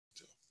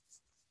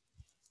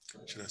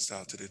Should have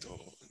started it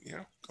all.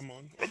 Yeah, come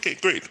on. Okay,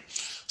 great.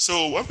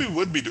 So what we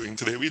would be doing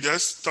today, we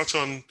just touch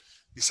on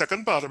the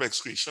second part of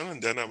excretion,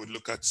 and then I would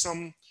look at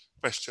some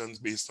questions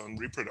based on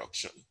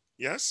reproduction.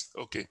 Yes?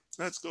 Okay,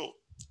 let's go.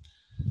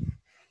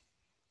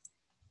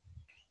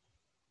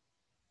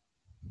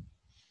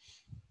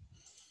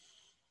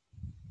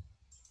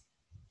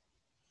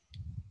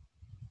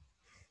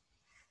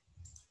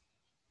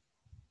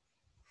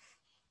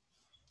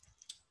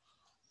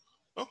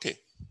 Okay.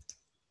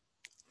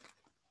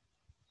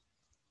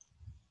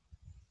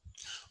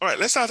 All right,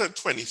 let's start at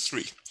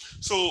 23.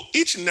 So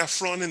each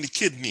nephron in the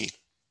kidney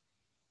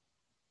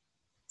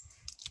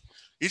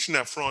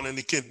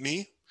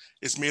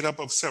is made up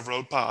of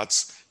several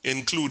parts,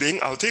 including,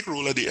 I'll take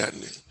roll at the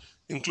end,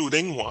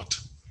 including what?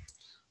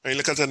 When you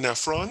look at a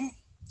nephron,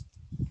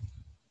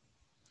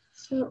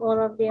 So all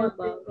of the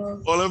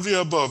above. all of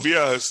the above,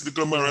 yes. The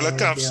glomerular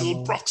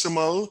capsule,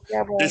 proximal,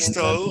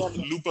 distal,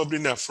 loop of the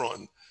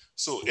nephron.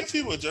 So if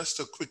you were just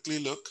to quickly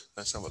look,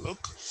 let's have a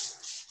look.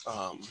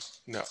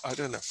 Now,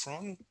 other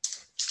nephron,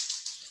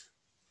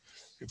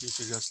 if you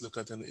could just look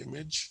at an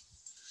image.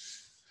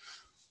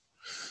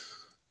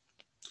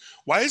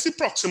 Why is the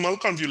proximal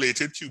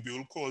convoluted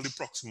tubule called the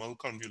proximal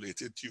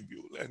convoluted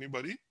tubule?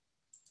 Anybody?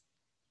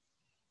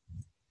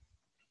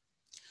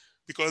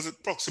 Because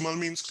proximal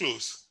means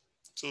close.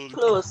 So the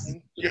Close.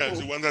 yeah,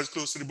 the one that's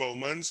close to the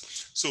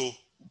Bowman's. So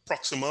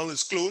proximal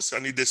is close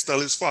and the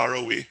distal is far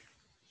away.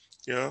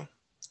 Yeah.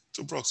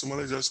 So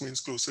proximal just means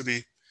close to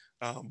the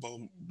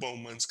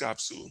Bowman's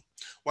capsule.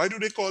 Why do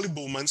they call the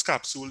Bowman's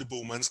capsule the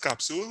Bowman's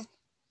capsule?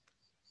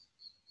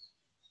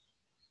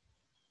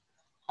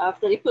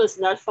 After the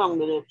person that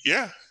found it.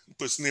 Yeah, the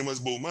person's name was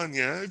Bowman.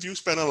 Yeah, if you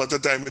spend a lot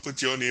of time, you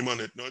put your name on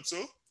it, not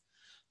so?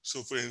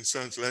 So for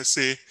instance, let's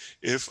say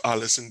if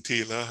Allison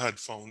Taylor had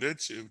found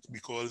it, it would be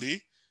called the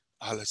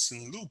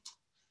Allison loop,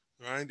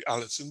 right? The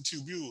Allison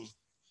tubule,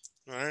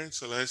 right?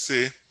 So let's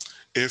say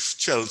if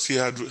Chelsea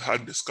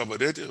had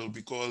discovered it, it will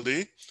be called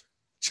the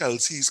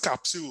Chelsea's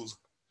capsule,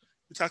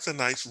 which has a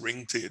nice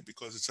ring to it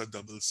because it's a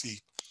double C.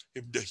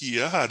 If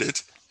Dahia had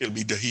it, it'll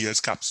be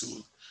Dahia's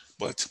capsule.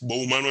 But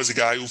Bowman was the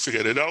guy who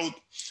figured it out,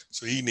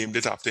 so he named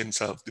it after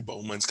himself, the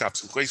Bowman's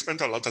capsule. Because he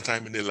spent a lot of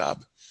time in the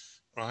lab,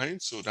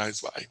 right? So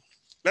that's why.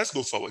 Let's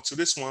go forward. So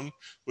this one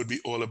would be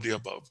all of the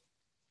above.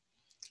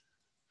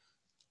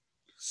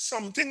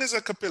 Something is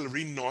a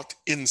capillary knot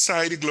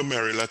inside the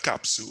glomerular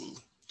capsule.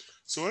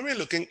 So when we're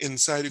looking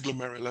inside the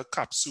glomerular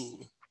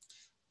capsule,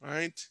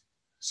 right?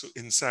 So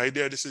inside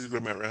there, this is the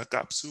glomerular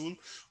capsule,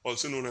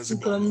 also known as the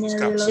Bowman's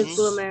capsule.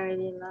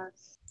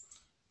 Glomerulus.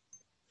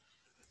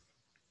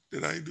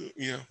 Did I do,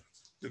 yeah.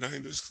 Did I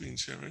do screen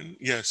sharing?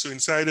 Yeah, so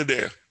inside of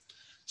there.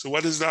 So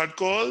what is that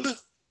called?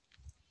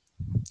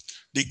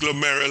 The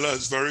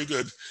glomerulus, very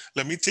good.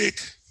 Let me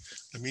take,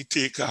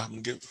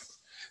 give,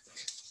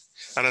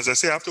 and as I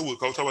say, I have to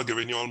work out how I'm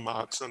giving you all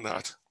marks on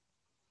that.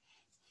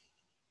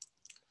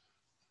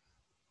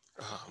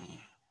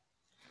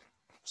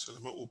 So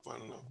let me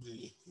open up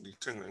the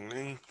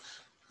thing,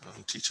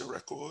 teacher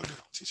record,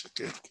 teacher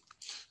kit.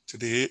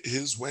 Today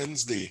is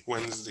Wednesday.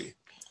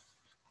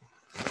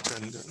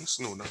 Attendance,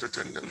 no, not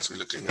attendance, we're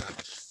looking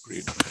at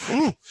grade.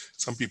 Oh,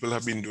 some people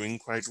have been doing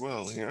quite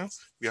well, yeah?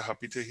 We are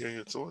happy to hear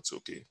your thoughts,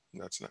 okay,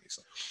 that's nice.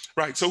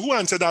 Right, so who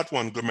answered that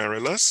one,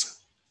 glomerulus?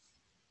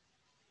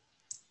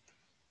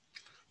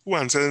 Who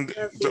answered?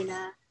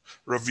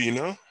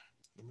 Ravina.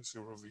 Let me see,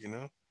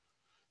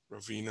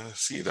 Ravina,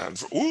 see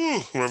that.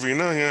 Oh,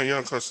 Ravina,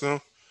 yeah, cause now.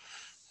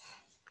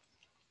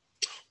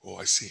 Oh,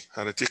 I see.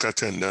 How to take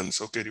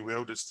attendance. Okay, the way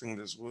how this thing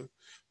does work.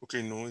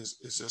 Okay, no,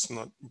 it's just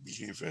not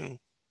behaving.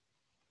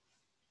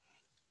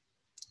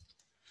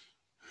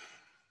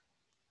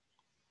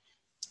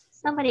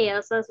 Somebody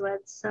else has read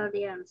so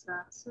the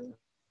answer.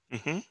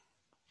 Mm-hmm.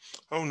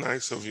 How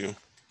nice of you.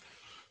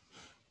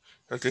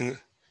 I think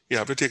you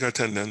have to take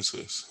attendance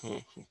first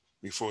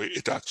before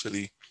it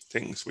actually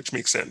things, which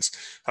makes sense.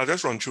 I'll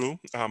just run through.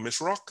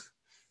 Miss Rock,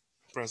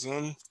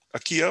 President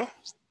Akia,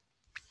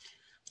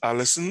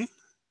 Allison,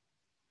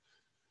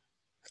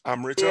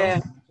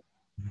 Amrita.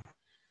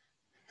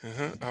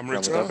 Yeah.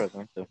 Amrita.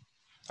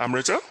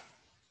 Amrita?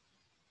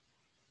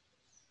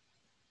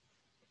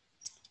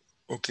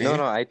 Okay.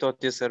 No, I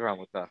thought you said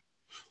Ramuta.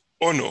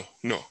 Oh,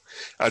 no.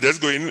 I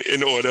just going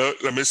in order.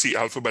 Let me see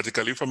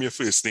alphabetically from your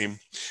first name.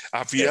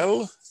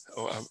 Aviel,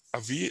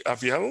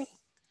 Aviel,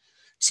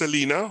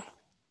 Selena,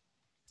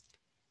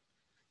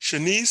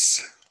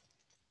 Shanice,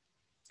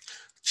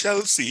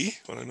 Chelsea.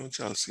 Well, I know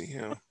Chelsea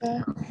here.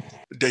 Yeah.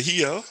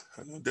 Dahia,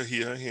 I know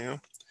Dahia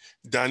here.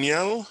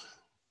 Danielle,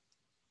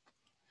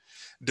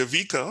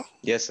 Davika.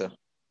 Yes, sir.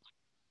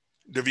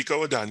 Davika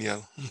or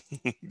Danielle?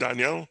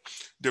 Danielle,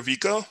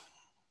 Davika.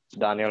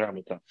 Daniel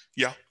Ramita.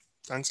 Yeah,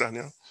 thanks,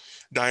 Daniel.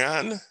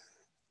 Diana.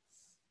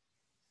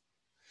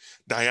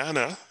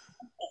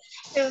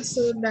 Yes,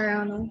 sir,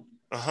 Diana.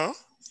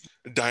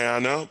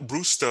 Diana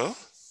Brewster.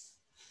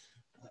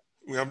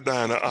 We have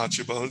Diana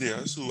Archibald,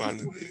 yes. Who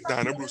and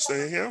Diana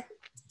Brewster here?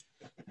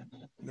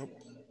 Nope.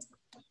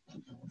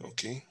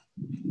 Okay.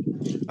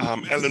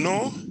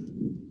 Eleanor.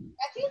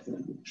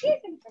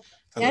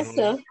 Yes,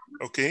 Eleanor. sir.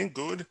 Okay,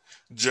 good.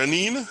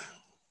 Janine?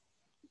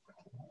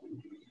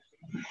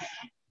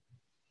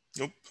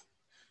 Nope.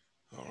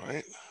 All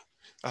right.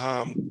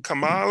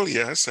 Kamal,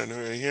 yes, I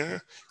know you're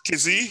here.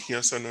 Kizzy,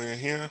 yes, I know you're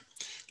here.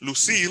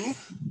 Lucille?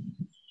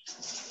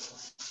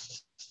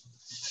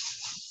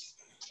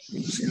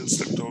 Lucille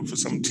stepped out for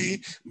some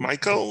tea.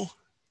 Michael?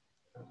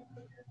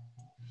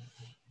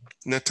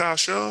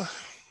 Natasha?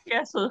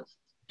 Yes, sir.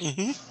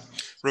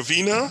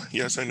 Ravina,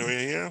 yes, I know you're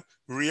here.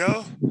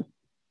 Ria?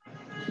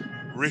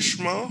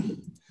 Rishma?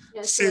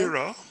 Yes, sir.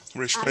 Sarah?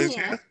 Rishma I'm is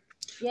here. here.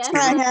 Yes,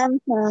 Sarah?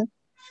 sir.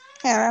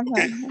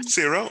 Okay,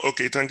 Sarah.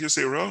 Okay, thank you,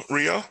 Sarah.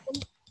 Ria?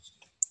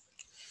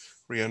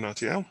 Ria not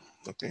here.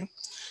 Okay.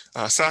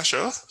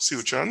 Sasha,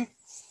 Siuchan.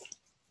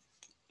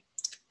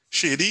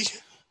 Shady.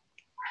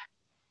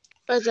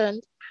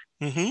 Present.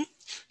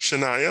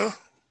 Shania.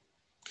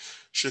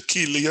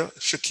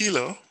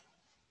 Shakila.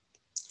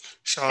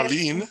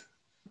 Charlene.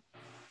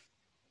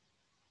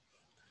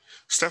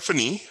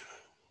 Stephanie.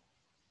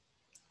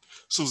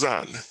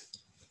 Suzanne.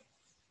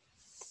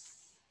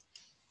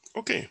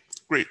 Okay,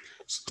 great.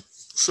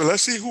 So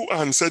let's see who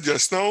answered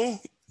just now.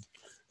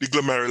 The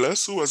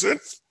glomerulus, who was it?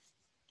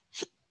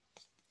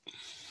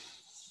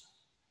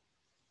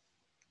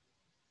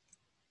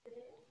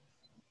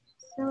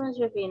 So was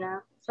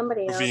Ravina.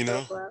 Somebody else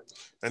Ravina. as well.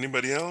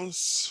 Anybody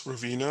else?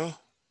 Ravina.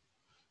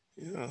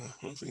 Yeah,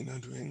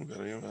 Ravina doing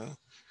very well.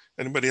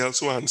 Anybody else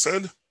who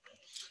answered?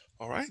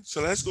 All right,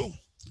 so let's go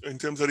in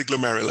terms of the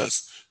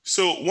glomerulus.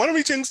 So one of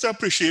the things to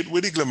appreciate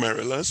with the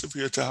glomerulus, if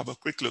we were to have a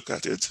quick look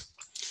at it,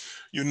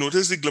 you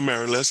notice the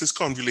glomerulus is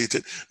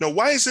convoluted. Now,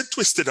 why is it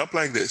twisted up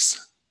like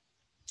this?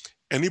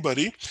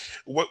 Anybody?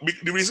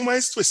 The reason why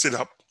it's twisted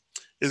up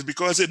is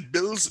because it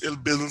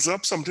builds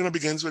up something that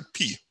begins with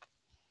P.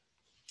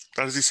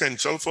 That is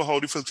essential for how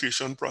the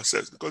filtration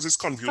process, because it's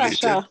convoluted.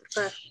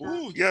 Pressure.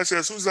 Oh, yes,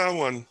 who's that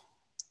one?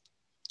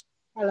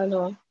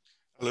 Eleanor.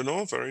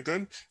 Eleanor, very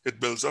good. It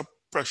builds up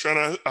pressure.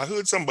 And I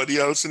heard somebody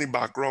else in the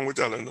background with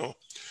Eleanor.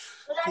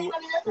 Who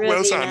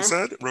else Ravina.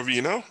 answered?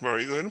 Ravina,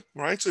 very good.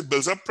 Right, so it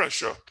builds up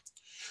pressure.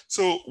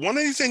 So one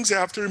of the things you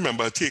have to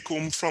remember, take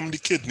home from the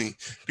kidney,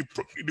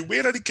 the way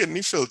that the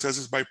kidney filters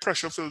is by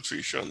pressure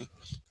filtration.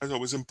 That's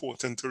always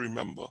important to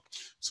remember.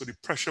 So the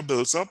pressure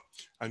builds up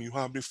and you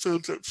have the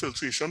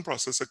filtration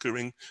process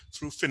occurring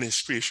through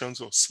fenestrations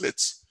or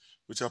slits,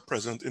 which are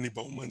present in the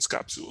Bowman's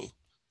capsule.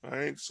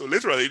 Right? So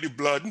literally the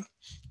blood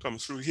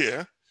comes through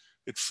here,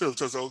 it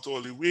filters out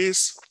all the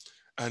waste,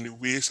 and the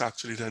waste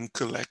actually then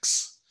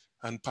collects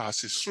and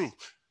passes through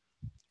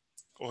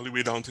all the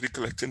way down to the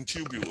collecting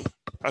tubule.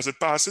 As it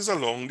passes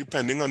along,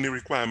 depending on the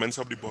requirements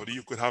of the body,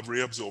 you could have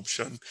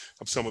reabsorption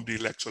of some of the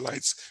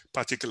electrolytes,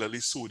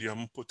 particularly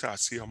sodium,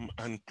 potassium,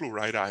 and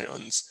chloride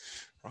ions,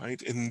 right,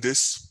 in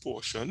this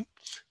portion.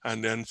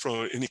 And then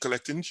in the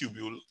collecting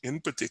tubule in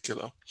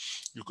particular,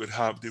 you could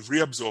have the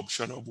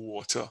reabsorption of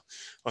water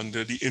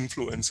under the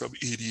influence of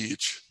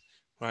ADH,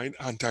 right,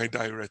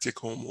 antidiuretic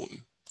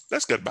hormone.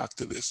 Let's get back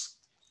to this.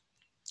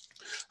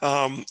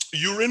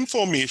 Urine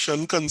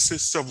formation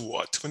consists of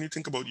what? When you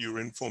think about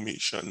urine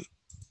formation?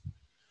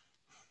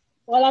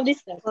 All of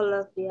this. All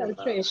of the above.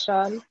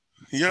 Filtration.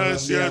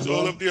 Yes,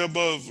 all of the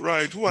above.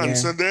 Right. Who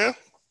answered there?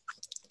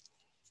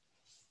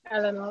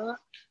 Eleanor.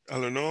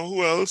 Eleanor.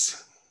 Who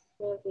else?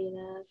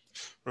 Ravina.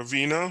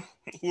 Ravina.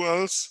 Who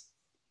else?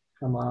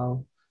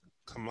 Kamal.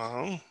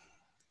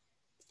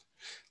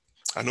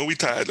 I know we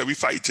tired, we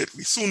fight it.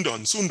 We soon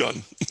done.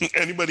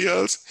 Anybody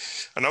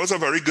else? And that was a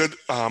very good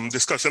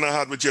discussion I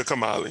had with you,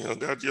 Kamal.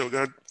 You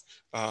got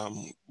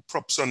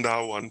props on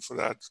that one for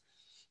that.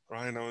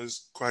 Right, that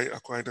was quite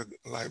a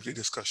lively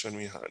discussion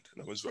we had.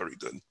 That was very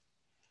good.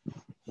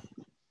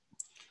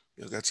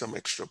 You'll get some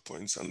extra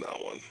points on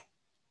that one.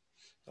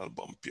 I'll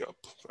bump you up.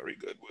 Very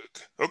good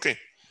work. Okay.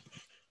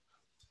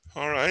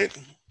 All right.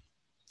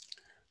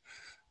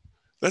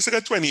 Let's look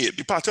at 28.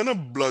 The pattern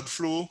of blood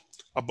flow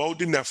about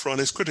the nephron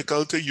is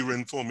critical to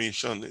urine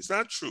formation. Is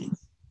that true?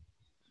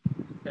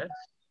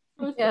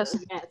 Yes.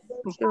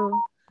 True.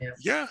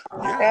 Yeah.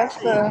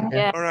 Yes, sir.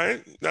 Yeah. All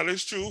right. That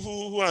is true.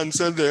 Who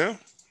answered there?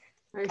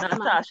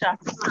 Natasha.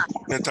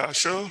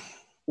 Natasha.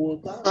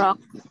 Rock.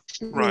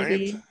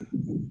 Right.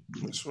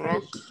 Miss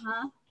Rock.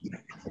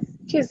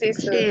 Kizzy,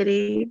 sir.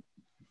 Shady.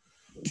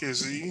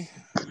 Kizzy.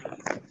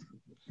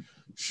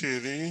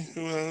 Shady.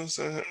 Who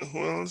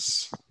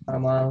else?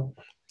 Kamal.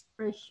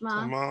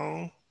 Rishma.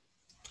 Kamal.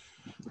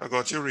 I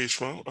got you,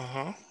 Rishma.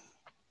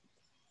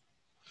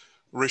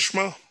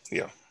 Rishma.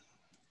 Yeah.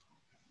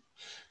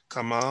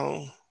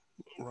 Kamal.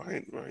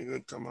 Right. Very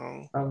good,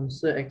 Kamal.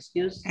 Sir,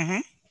 excuse.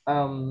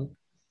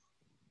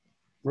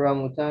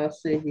 Ramuta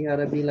said he had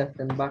to be left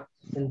and back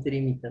into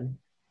the meeting.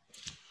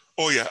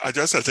 Oh yeah, I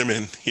just let him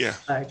in. Yeah.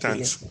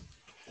 Thanks.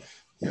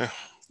 Yeah.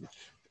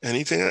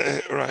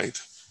 Anything? Right.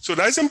 So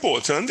that's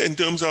important in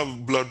terms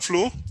of blood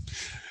flow.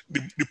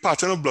 The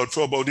pattern of blood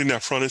flow about the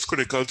nephron is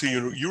critical to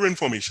urine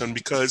formation,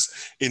 because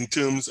in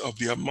terms of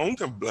the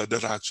amount of blood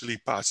that actually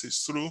passes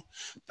through,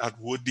 that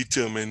would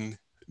determine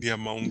the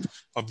amount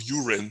of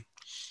urine,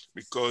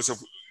 because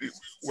of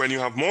when you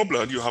have more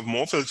blood, you have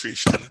more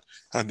filtration,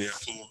 and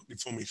therefore the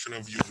formation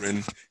of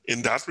urine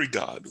in that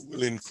regard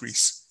will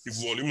increase the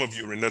volume of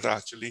urine that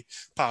actually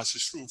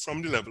passes through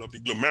from the level of the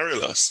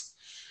glomerulus.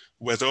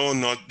 Whether or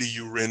not the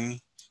urine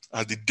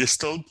at the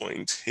distal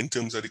point in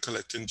terms of the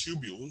collecting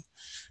tubule,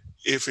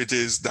 if it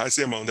is, that's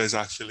the amount that is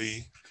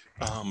actually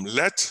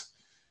let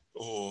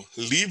or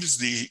leaves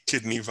the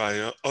kidney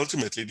via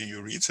ultimately the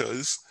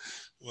ureters,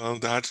 well,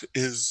 that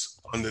is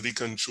under the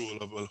control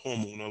of a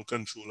hormonal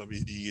control of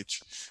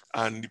ADH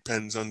and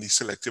depends on the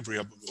selective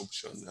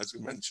reabsorption, as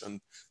we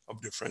mentioned,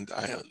 of different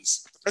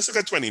ions. Let's look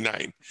at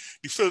 29.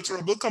 The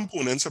filterable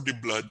components of the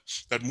blood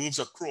that moves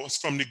across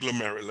from the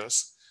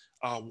glomerulus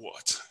are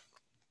what?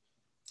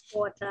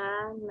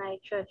 Water,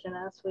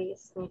 nitrogenous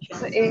waste,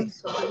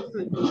 nutrients,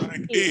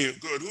 Right. A,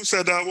 good. Who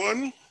said that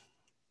one?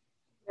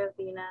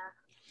 Ravina.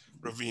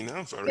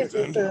 Ravina, very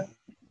good.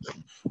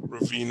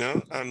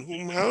 Ravina, and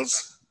whom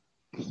else?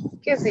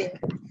 Kizzy.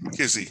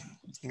 Kizzy,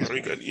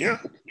 very good, yeah.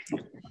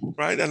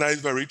 Right, and that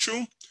is very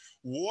true.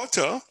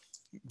 Water,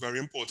 very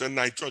important,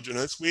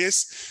 nitrogenous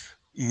waste,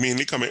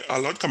 mainly a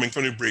lot coming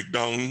from the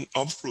breakdown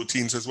of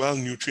proteins as well,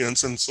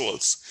 nutrients and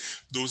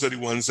salts. Those are the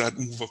ones that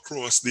move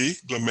across the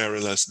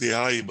glomerulus. They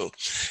are able.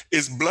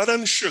 Is blood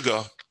and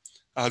sugar,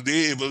 are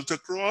they able to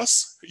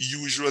cross?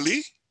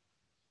 Usually.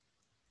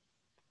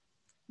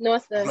 No,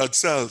 sir. Blood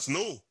cells,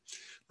 no.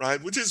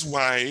 Right, which is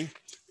why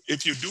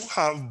if you do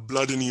have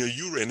blood in your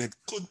urine, it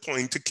could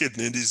point to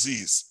kidney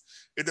disease.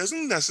 It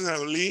doesn't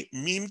necessarily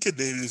mean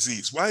kidney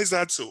disease. Why is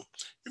that so?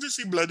 If you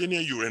see blood in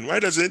your urine,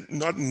 why does it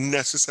not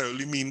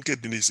necessarily mean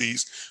kidney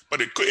disease? But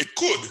it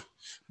could,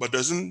 but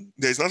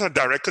there's not a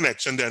direct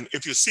connection then.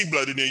 If you see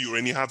blood in your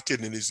urine, you have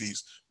kidney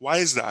disease. Why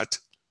is that?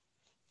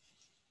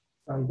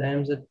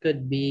 Sometimes it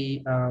could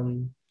be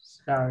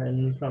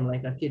scarring from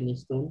like a kidney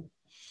stone.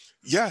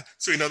 Yeah,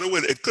 so in other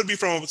words, it could be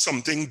from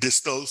something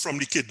distal from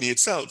the kidney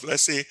itself.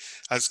 Let's say,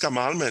 as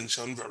Kamal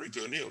mentioned, very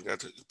good, you'll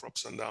get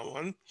props on that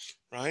one,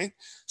 right?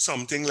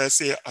 Something, let's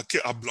say, a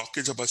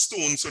blockage of a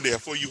stone, so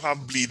therefore you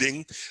have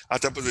bleeding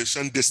at a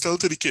position distal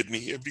to the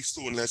kidney. If the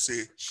stone, let's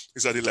say,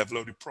 is at the level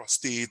of the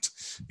prostate,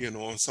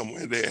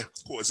 somewhere there,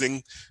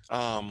 causing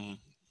a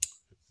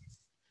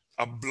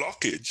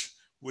blockage,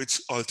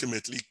 which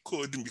ultimately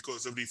could,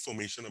 because of the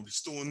formation of the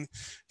stone,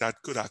 that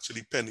could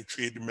actually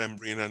penetrate the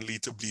membrane and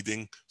lead to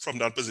bleeding from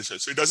that position.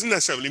 So it doesn't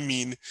necessarily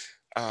mean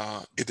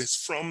it is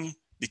from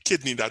the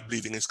kidney that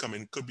bleeding is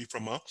coming. It could be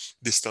from a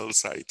distal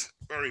site.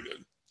 Very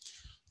good.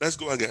 Let's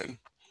go again.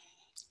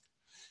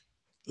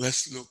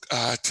 Let's look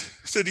at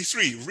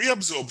 33.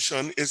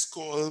 Reabsorption is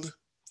called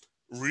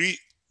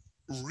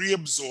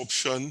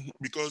reabsorption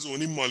because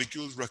only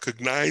molecules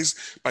recognized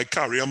by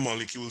carrier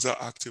molecules are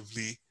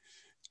actively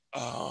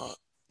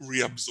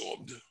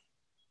reabsorbed.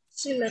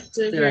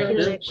 Selective.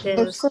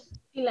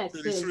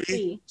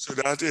 33. So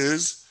that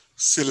is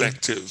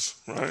selective,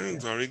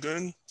 right? Very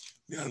good.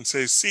 The answer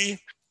is C.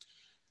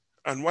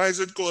 And why is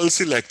it called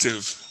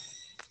selective?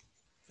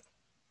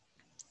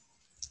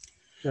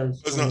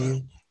 Because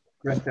only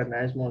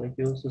recognized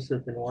molecules, so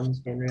certain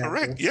ones can react.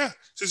 Correct, yeah.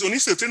 So it's only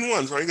certain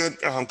ones, right?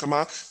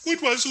 Kamal. Who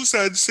it was who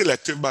said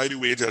selective, by the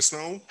way, just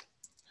now?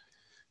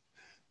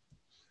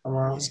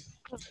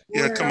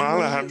 Yeah,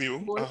 Kamal, I have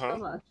you.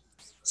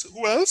 So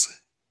who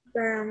else?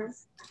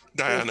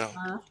 Diana.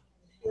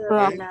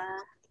 Ravina.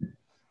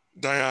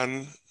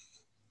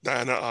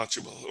 Diana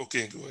Archibald.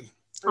 Okay, good.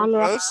 And Who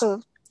Rock. else?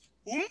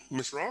 Whom?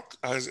 Miss Rock,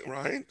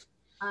 right?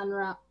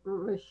 And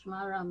Rishma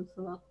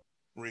Ramsawak.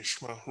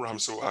 Rishma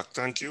Ramsawak,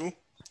 thank you.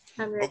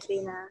 And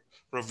Ravina.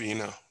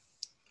 Ravina.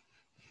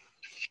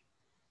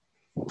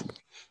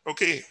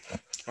 Okay,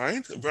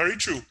 right, very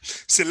true.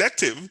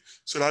 Selective,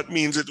 so that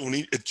means it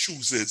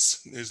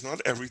chooses. There's not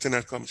everything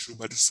that comes through,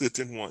 but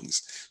certain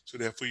ones. So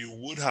therefore you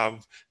would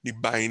have the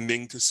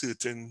binding to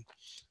certain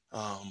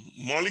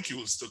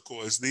molecules to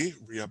cause the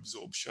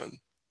reabsorption.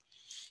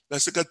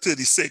 Let's look at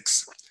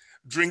 36.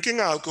 Drinking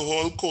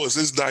alcohol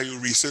causes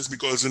diuresis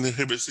because it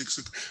inhibits.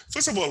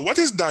 First of all, what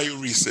is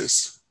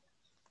diuresis?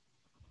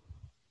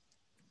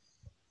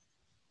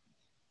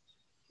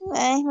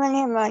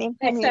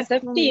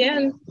 Excessive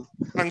peeing.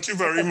 Thank you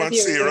very much,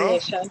 Sarah.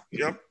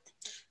 Yep,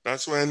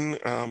 that's when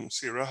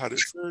Sarah had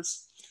it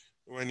first.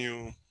 When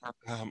you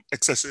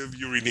excessive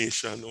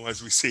urination, or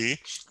as we say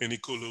in the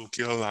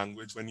colloquial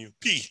language, when you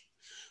pee.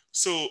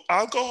 So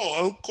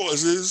alcohol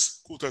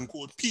causes quote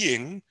unquote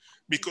peeing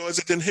because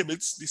it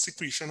inhibits the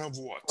secretion of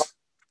what?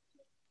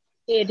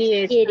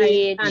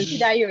 ADH.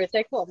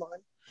 Antidiuretic hormone.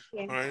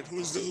 All right,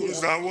 who's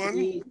that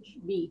one?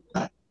 B.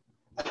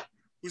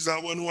 Who's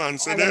that one who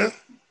answered there?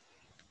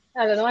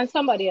 I don't know, and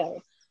somebody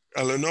else.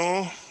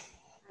 Eleanor?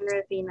 And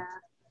Ravina.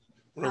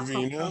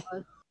 Ravina?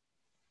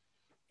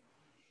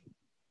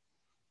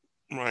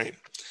 Right.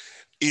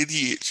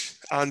 ADH,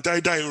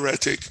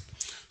 antidiuretic.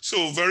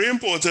 So very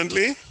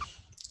importantly,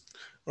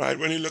 right,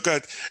 when you look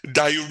at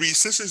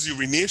diuresis is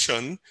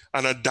urination,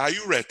 and a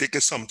diuretic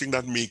is something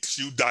that makes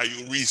you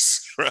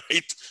diurese,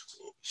 right?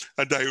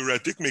 a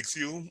diuretic makes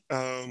you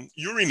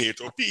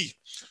urinate or pee.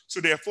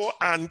 So therefore,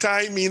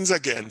 anti means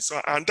against.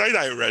 So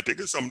anti-diuretic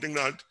is something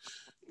that,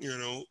 you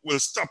know, will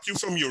stop you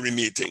from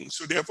urinating.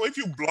 So therefore, if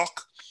you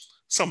block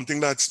something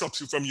that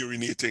stops you from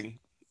urinating,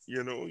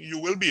 you know, you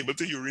will be able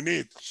to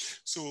urinate.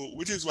 So,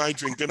 which is why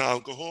drinking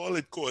alcohol,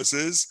 it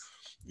causes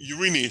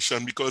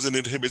urination because it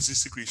inhibits the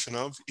secretion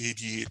of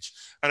ADH.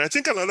 And I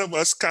think a lot of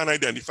us can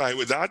identify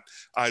with that,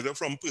 either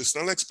from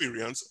personal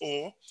experience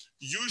or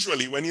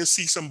usually when you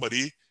see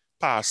somebody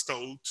passed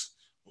out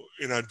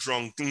in a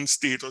drunken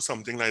state or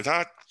something like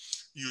that,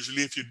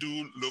 usually if you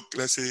do look,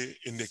 let's say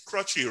in the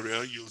crotch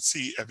area, you'll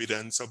see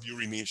evidence of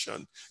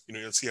urination. You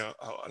know, you'll see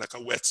like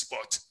a wet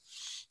spot,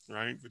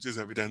 right? Which is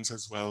evidence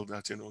as well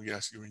that, you know,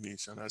 yes,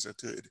 urination as a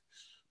third.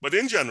 But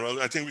in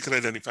general, I think we can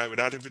identify with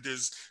that if it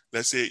is,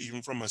 let's say,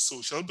 even from a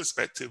social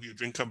perspective, you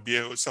drink a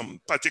beer or some,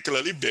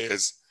 particularly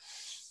beers,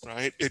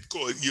 right?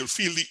 You'll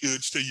feel the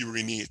urge to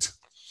urinate.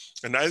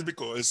 And that is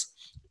because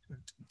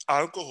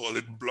alcohol,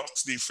 it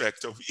blocks the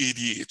effect of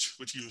ADH,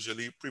 which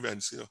usually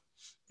prevents you,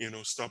 you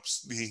know,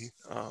 stops the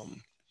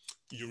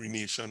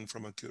urination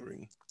from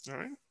occurring, all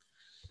right?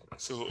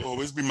 So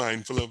always be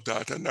mindful of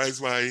that. And that is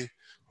why,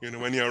 you know,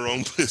 when you're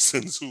around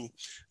persons who,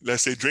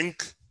 let's say,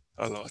 drink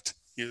a lot,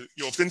 you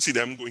often see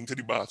them going to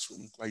the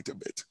bathroom quite a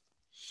bit.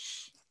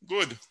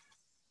 Good.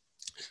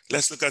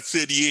 Let's look at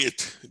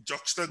 38,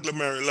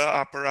 juxtaglomerular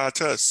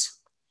apparatus.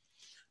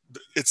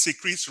 It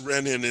secretes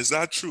renin. Is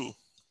that true?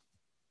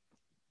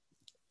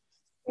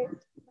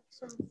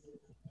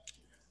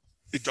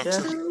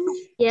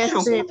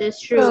 Yes, it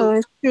is true.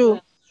 It's true.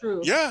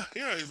 True. Yeah,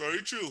 it's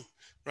very true,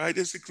 right?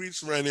 It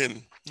secretes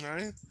renin,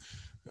 right?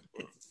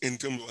 In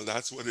terms of,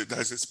 that's what it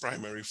does, its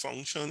primary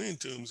function in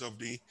terms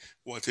of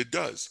what it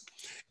does.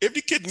 If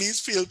the kidneys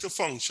fail to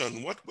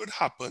function, what would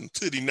happen?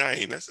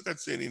 39, let's look at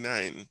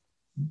 39.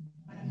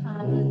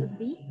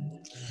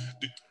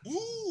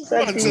 Who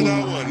answered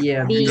that one?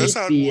 Yeah, We just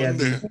had B, one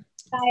there.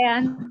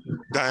 Diane.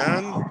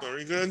 Diane,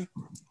 very good.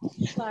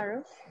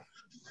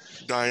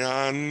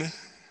 Diane.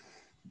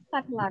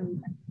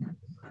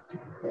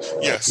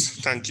 Yes,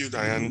 thank you,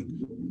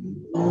 Diane.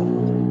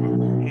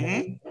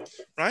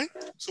 Right?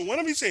 So one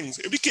of these things,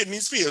 if the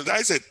kidneys fail,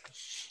 that's it,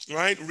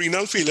 right?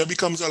 Renal failure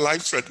becomes a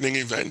life-threatening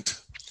event.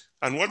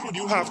 And what would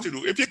you have to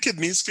do? If your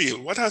kidneys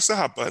fail, what has to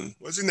happen?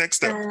 What's the next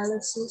step?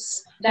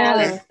 Dialysis.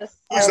 Okay.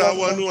 Who's that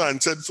one who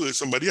answered first?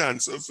 Somebody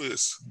answered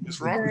first.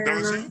 It's Rock, that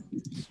was you?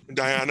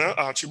 Diana,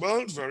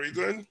 Archibald, very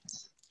good.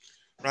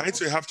 Right,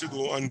 so you have to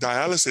go on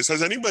dialysis.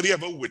 Has anybody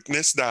ever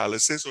witnessed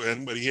dialysis, or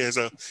anybody here is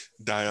a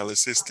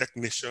dialysis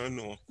technician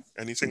or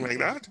anything like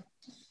that?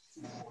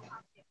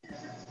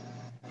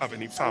 Have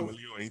any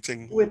family or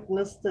anything?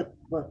 Witnessed it.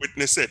 But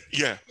Witness it,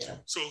 yeah.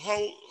 So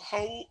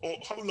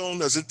how long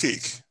does it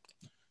take?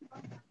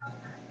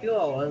 2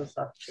 hours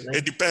actually.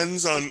 It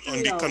depends on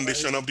the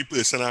condition of the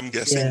person, I'm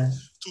guessing. Yeah.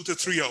 2 to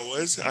 3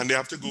 hours, and they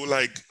have to go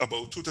like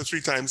about 2 to 3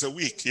 times a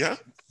week, yeah?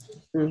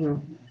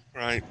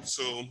 Right,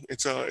 so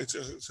it's a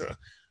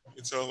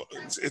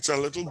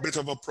little bit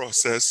of a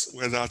process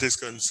where that is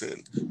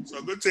concerned. So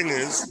a good thing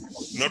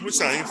is,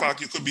 notwithstanding the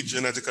fact you could be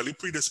genetically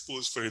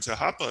predisposed for it to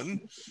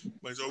happen,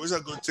 but it's always a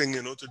good thing,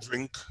 you know, to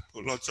drink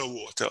lots of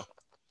water.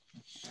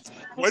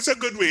 What's a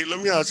good way?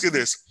 Let me ask you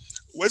this.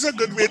 What's a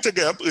good way to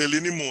get up early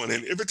in the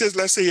morning? If it is,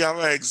 let's say you have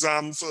an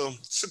exam for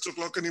 6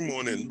 o'clock in the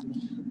morning,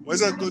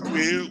 what's a good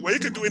way? What you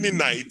could do in the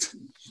night,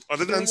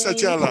 other than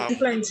set your alarm?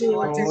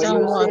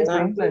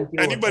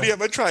 Anybody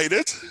ever tried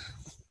it?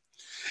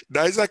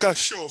 That is like a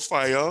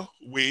surefire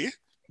way,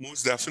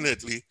 most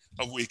definitely,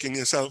 of waking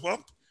yourself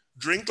up.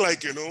 Drink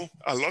like, you know,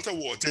 a lot of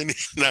water in the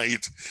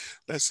night.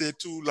 Let's say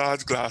 2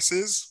 large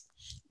glasses.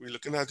 We're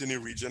looking at in the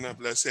region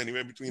of, let's say,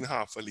 anywhere between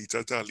half a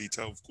liter to a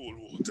liter of cold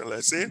water,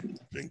 let's say.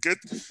 Drink it.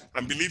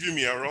 And believe you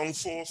me, around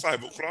 4 or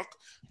 5 o'clock,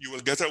 you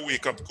will get a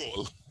wake-up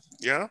call.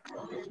 Yeah?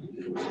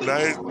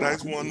 That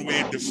is one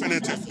way,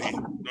 definitively,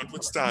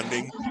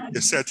 notwithstanding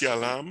you set your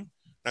alarm.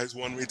 That is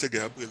one way to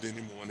get up early in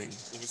the morning,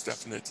 most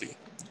definitely.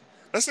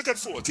 Let's look at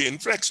 40.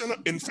 Infection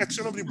of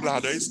the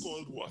bladder is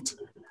called what?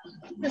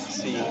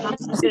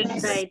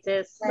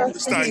 Cystitis.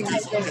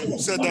 Cystitis. Okay, who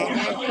said that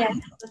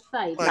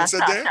one? Who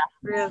answered there?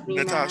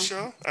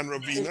 Natasha and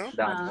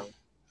Ravina.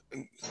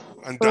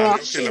 And Daniel.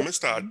 Okay, let me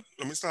start.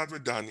 Let me start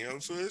with Daniel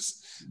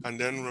first, and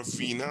then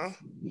Ravina,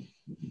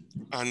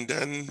 and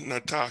then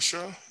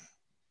Natasha.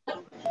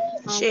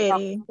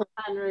 Sherry.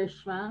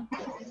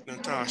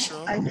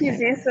 Natasha. And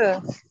Kizzy,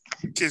 sir.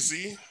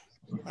 Kizzy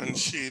and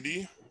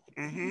Shady.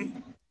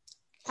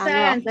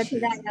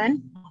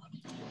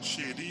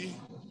 Shady.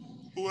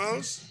 Who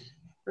else?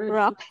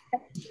 Rock.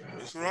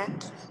 It's Rock.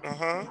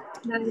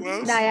 Who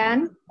else?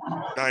 Diane.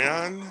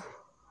 Diane.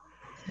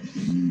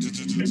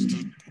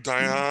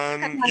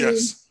 Diane.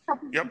 Yes.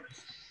 Yep.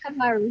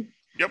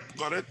 Yep.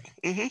 Got it.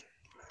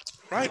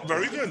 Right.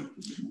 Very good.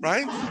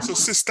 Right. So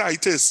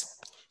cystitis.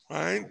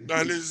 Right.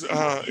 That is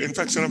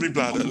infection of the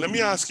bladder. Let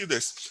me ask you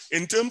this.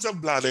 In terms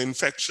of bladder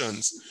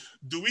infections,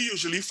 do we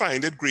usually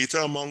find it greater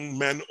among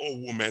men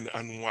or women,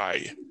 and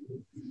why?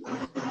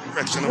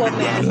 Infection of the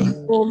bladder.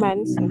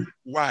 Woman.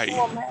 Why?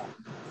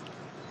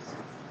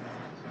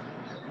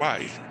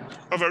 Why?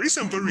 A very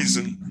simple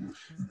reason.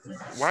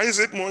 Why is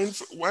it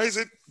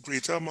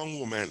greater among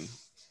women?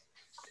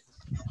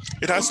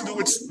 It has to do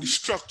with the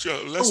structure.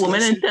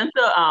 Women intend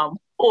to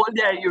hold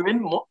their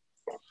urine more.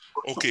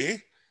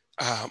 Okay.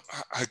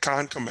 I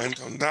can't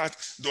comment on that.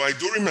 Though I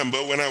do remember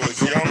when I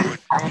was young,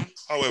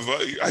 however,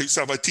 I used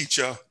to have a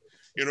teacher.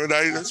 You know,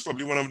 that's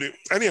probably one of the...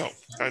 Anyhow,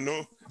 I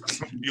know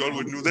you all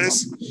would do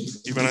this,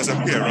 even as a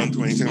parent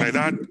or anything like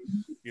that.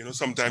 You know,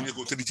 sometimes you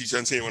go to the teacher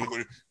and say, you want to go,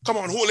 come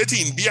on, hold it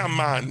in, be a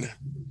man.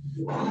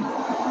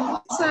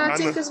 So I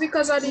think it's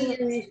because of the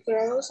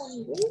urethra or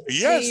something.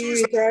 Yes. The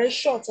urethra is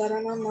shorter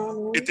than a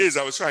man. It is.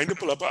 I was trying to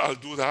pull up. I'll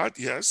do that.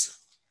 Yes.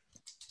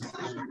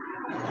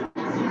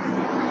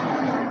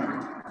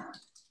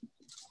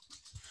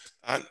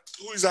 And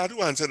who is that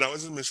who answered that?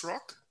 Was it Miss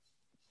Rock?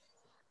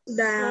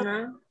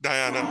 Diana.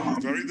 Diana.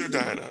 Very good,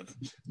 Diana.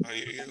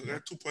 You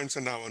got 2 points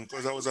on that one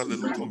because that was a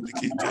little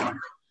complicated.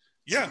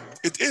 Yeah,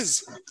 it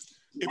is.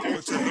 If you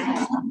were to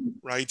look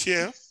right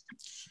here,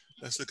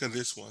 let's look at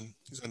this one.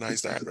 It's a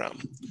nice diagram.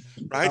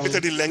 Right? Look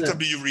at the length of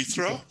the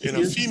urethra in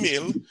a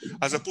female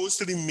as opposed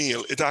to the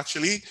male. It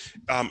actually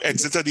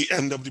exits at the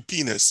end of the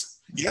penis.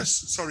 Yes,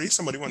 sorry,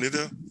 somebody wanted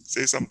to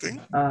say something.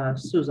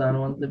 Susan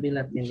wanted to be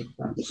left in the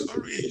class.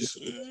 Sorry.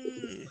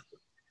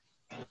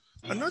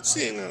 I'm not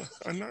seeing her.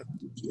 I'm not.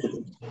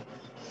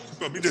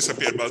 Probably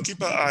disappeared, but I'll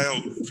keep an eye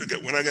out.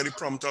 Forget when I get the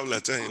prompt, I'll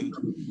let her in.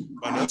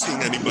 But I'm not seeing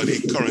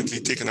anybody currently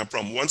taking a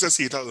prompt. Once I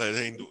see it, I'll let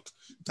her in.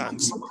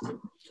 Thanks.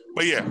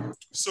 But yeah,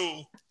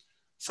 so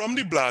from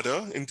the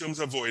bladder, in terms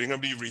of voiding of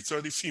the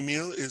urethra, the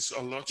female is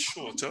a lot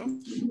shorter.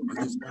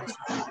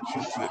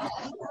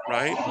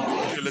 Right?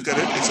 If you look at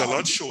it, it's a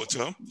lot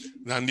shorter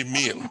than the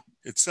male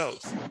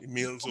itself. The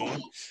male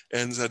zone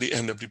ends at the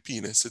end of the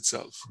penis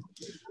itself.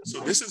 So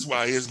this is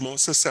why it's more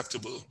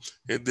susceptible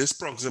in this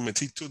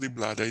proximity to the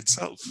bladder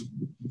itself.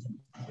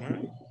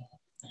 Right?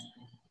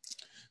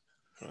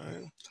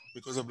 Right?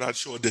 Because of that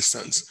short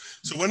distance.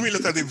 So when we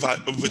look at the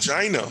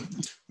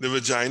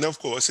vagina, of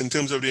course, in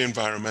terms of the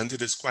environment,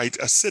 it is quite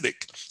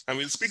acidic. And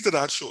we'll speak to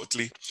that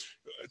shortly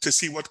to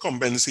see what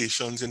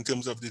compensations in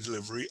terms of the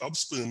delivery of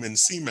sperm and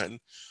semen,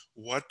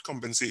 what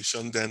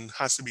compensation then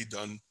has to be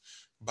done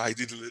by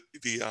the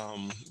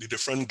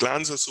different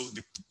glands, also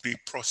the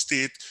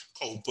prostate,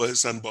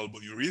 corpus, and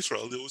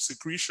bulbourethral, those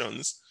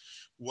secretions.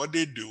 What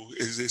they do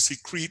is they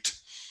secrete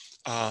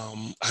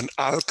an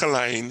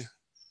alkaline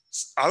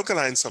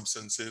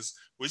substances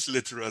which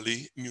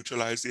literally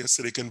neutralize the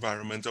acidic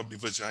environment of the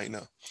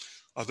vagina.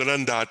 Other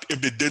than that,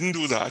 if they didn't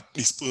do that,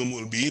 the sperm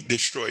will be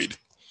destroyed,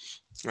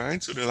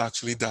 right? So they'll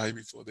actually die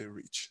before they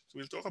reach. So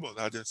we'll talk about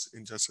that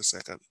in just a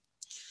second.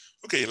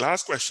 Okay,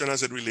 last question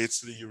as it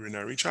relates to the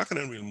urinary tract, and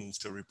then we'll move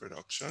to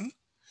reproduction.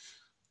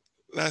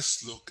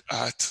 Let's look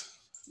at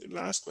the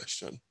last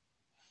question.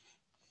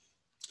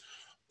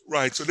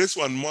 Right, so this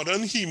one,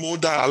 modern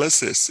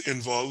hemodialysis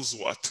involves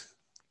what?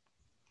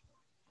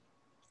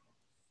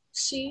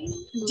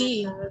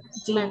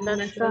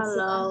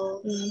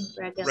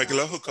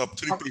 Regular hookup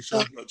to the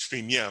patient's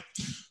bloodstream, yeah.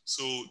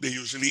 So they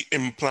usually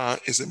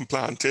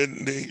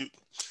implanted.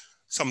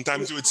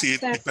 Sometimes you would see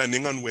it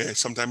depending on where.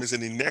 Sometimes it's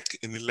in the neck,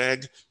 in the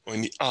leg, or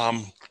in the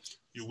arm.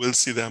 You will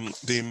see them,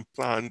 they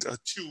implant a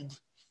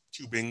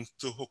tubing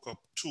to hook up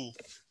to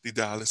the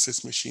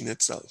dialysis machine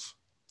itself.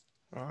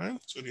 All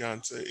right, so the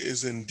answer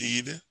is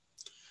indeed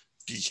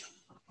D.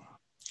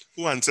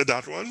 Who answered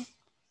that one?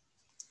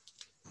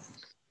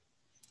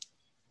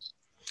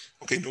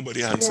 Okay,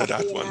 nobody answered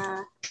that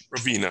one.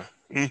 Ravina.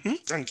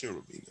 Thank you,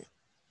 Ravina.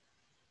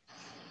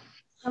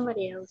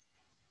 Somebody else.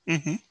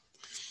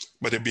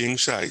 But they're being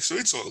shy, so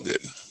it's all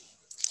good.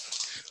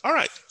 All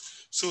right,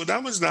 so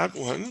that was that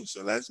one.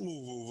 So let's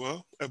move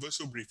over ever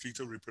so briefly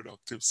to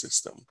reproductive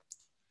system.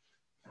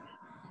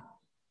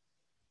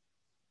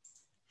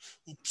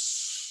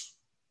 Oops.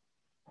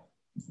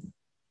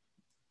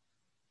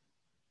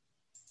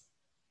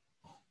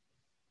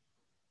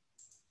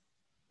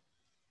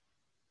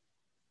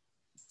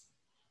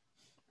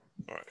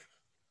 All right.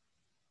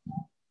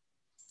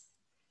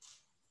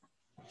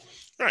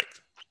 Right.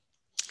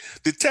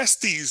 The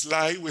testes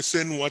lie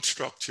within what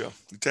structure?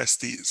 The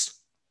testes.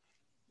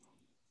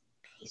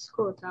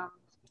 Scrotum.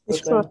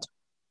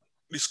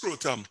 The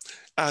scrotum.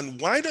 And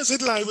why does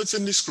it lie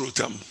within the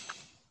scrotum?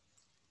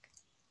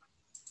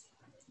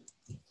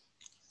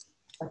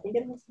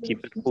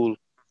 Keep it cool.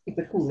 Keep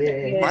it cool,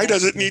 yeah. Why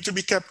does it need to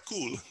be kept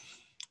cool?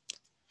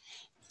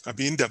 I'm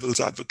being devil's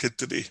advocate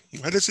today.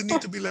 Why does it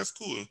need to be left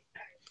cool?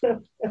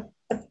 Because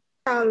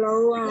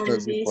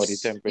the body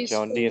temperature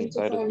on the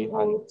inside is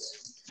behind.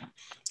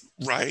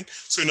 Right.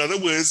 So in other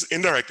words,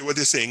 indirectly what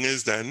they're saying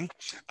is then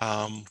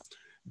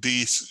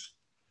these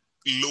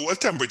lower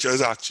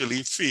temperatures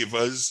actually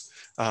favors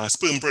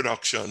sperm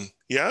production.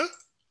 Yeah?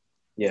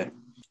 Yeah.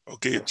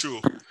 Okay,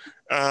 true.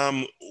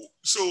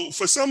 So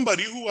for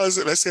somebody who has,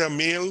 let's say a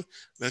male,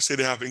 let's say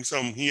they're having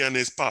he and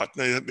his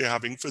partner, they're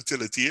having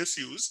fertility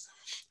issues,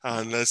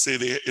 and let's say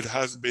it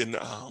has been,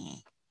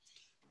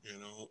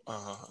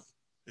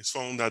 it's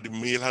found that the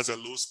male has a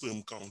low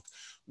sperm count.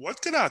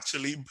 What can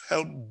actually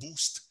help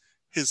boost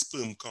his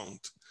sperm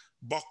count?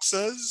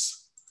 boxers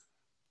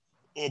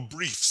or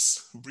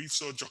briefs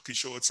or jockey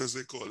shorts as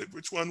they call it?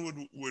 Which one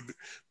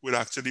would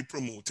actually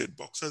promote it,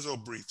 boxers or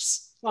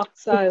briefs?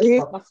 Boxers,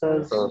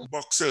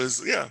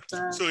 yeah.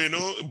 So, you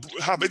know,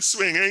 have it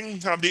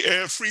swinging, have the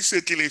air, free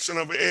circulation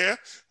of air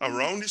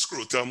around the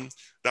scrotum,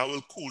 that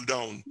will cool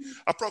down.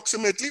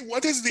 Approximately,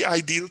 what is the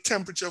ideal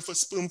temperature for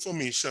sperm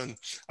formation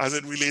as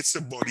it relates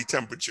to body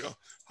temperature?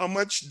 How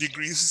much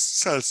degrees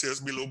Celsius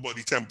below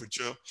body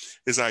temperature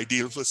is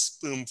ideal for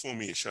sperm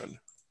formation?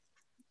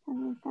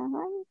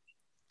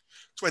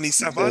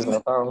 27? Is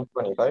that around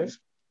 25?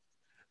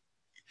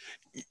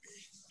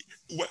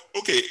 Well,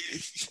 okay.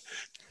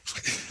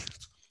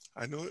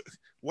 I know.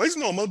 What is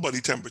normal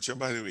body temperature,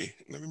 by the way?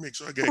 Let me make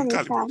sure I get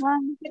 27.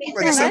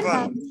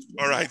 27.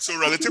 All right. So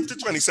relative to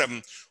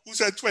 27, who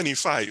said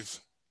 25?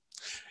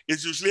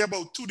 It's usually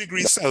about 2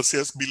 degrees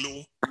Celsius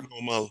below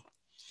normal,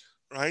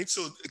 right?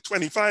 So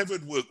 25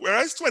 would work,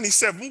 whereas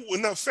 27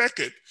 wouldn't affect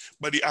it.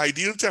 But the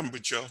ideal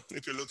temperature,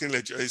 if you're looking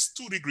at it, is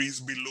 2 degrees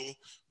below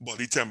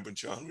body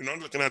temperature. We're not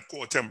looking at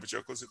core temperature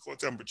because the core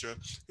temperature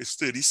is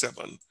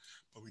 37.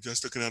 But we're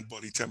just looking at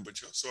body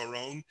temperature. So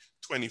around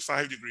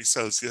 25 degrees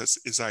Celsius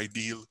is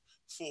ideal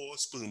for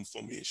sperm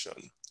formation.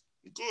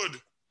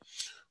 Good.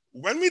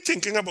 When we're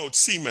thinking about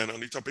semen, on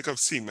the topic of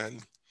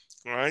semen,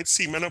 all right,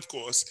 semen, of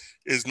course,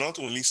 is not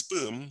only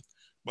sperm,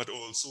 but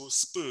also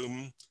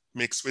sperm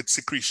mixed with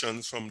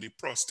secretions from the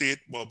prostate,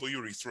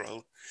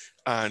 bulbourethral,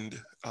 and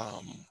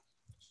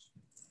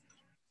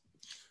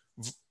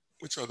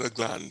which other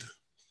gland?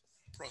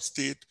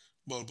 Prostate,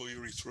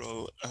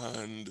 bulbourethral,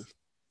 and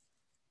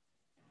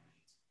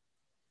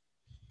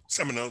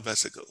seminal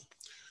vesicle.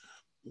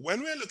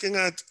 When we're looking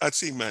at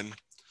semen,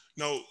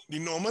 now the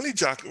normal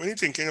when you're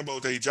thinking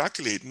about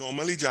ejaculate,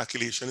 normal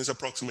ejaculation is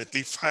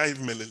approximately 5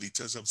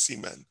 milliliters of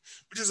semen,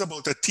 which is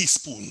about a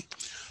teaspoon.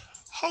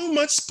 How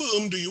much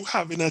sperm do you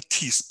have in a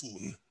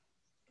teaspoon?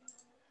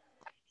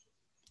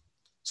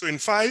 So in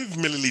 5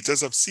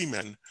 milliliters of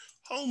semen,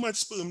 how much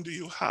sperm do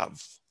you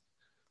have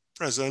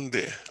present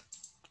there?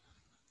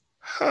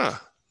 Huh?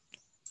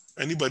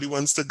 Anybody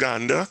wants to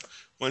gander?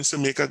 Wants to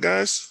make a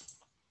guess?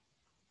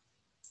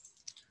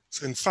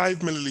 So in 5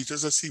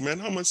 milliliters of semen,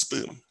 how much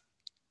sperm?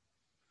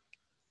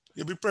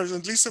 You'll be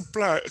pleasantly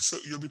surprised. So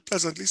you'll be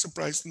pleasantly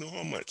surprised to know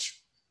how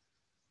much.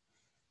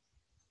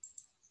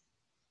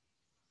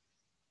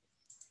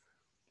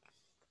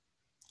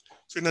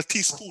 So in a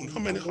teaspoon, how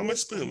much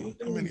sperm?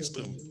 How many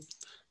sperm?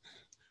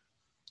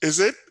 Is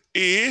it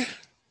A,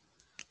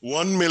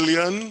 1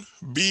 million,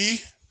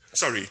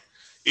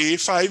 A,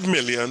 5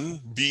 million,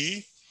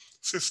 B,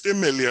 50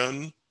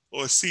 million,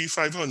 or C,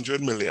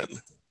 500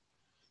 million?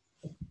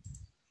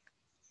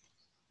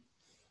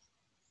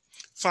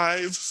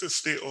 5,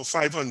 50, or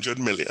 500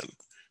 million?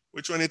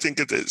 Which one do you think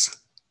it is?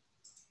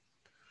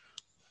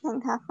 I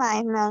think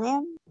 5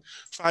 million.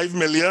 5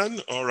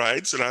 million, all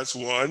right, so that's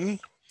one.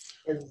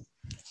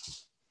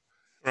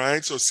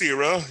 Right, so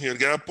Sarah, you'll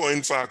get a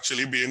point for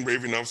actually being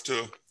brave enough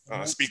to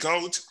speak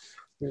out.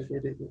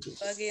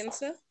 Again,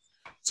 sir?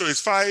 So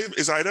it's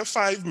either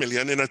 5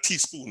 million in a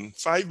teaspoon,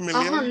 5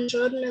 million,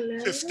 100 million.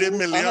 50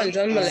 million,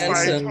 100 million,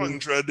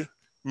 500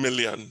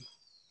 million.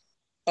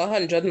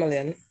 100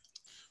 million.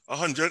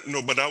 100?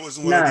 No, but that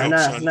wasn't one of the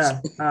options.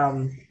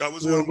 That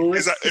was one.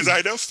 Is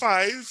either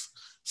 5,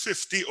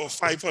 50, or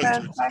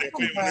 500.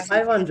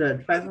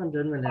 500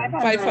 million.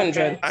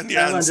 500. And the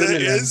answer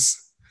is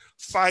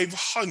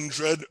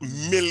 500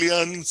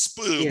 million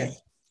sperm. Yeah.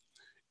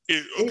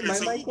 Okay,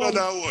 so who got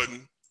that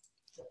one?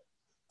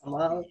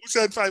 Kamal. Who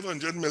said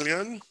 500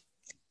 million?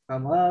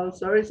 Kamal,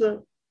 sorry,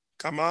 sir.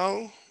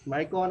 Kamal.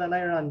 Mike on and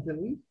I ran to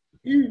me.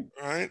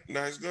 All right,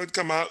 nice, good.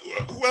 Kamal.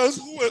 Who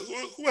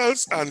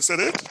else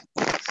answered it?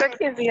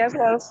 Second, as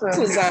well, sir.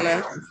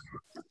 Susanna.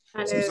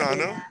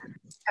 Susanna?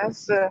 Yes,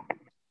 sir.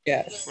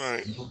 Yes.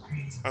 Right.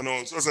 And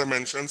also, as I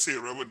mentioned,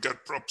 Sarah would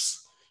get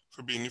props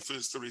for being the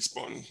first to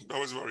respond. That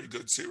was very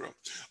good, Sarah.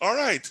 All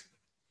right.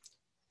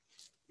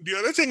 The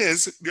other thing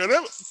is, the other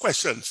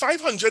question,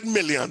 500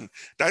 million.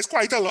 That's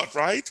quite a lot,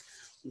 right?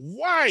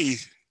 Why?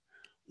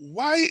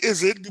 Why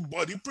is it the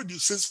body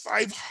produces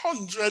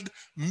 500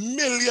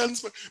 million?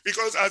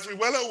 Because as we're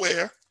well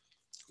aware,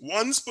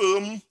 one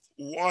sperm,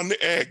 one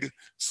egg,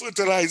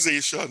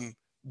 fertilization,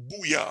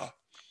 booyah.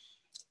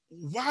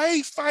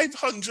 Why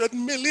 500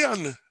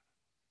 million?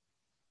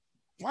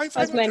 Why 500?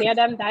 Because many of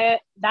them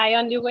die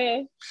on the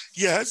way.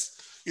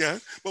 Yes, yeah.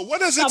 But what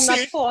does it Some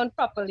say? not born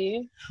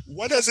properly.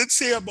 What does it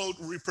say about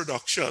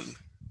reproduction?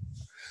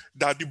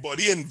 That the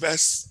body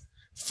invests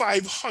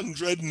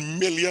 500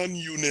 million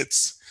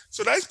units.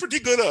 So that's pretty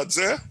good odds,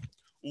 eh?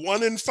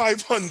 1 in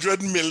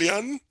 500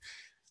 million.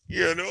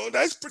 You know,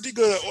 that's pretty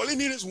good. All you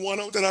need is 1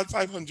 out of that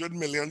 500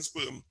 million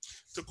sperm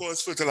to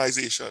cause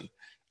fertilization.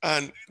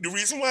 And the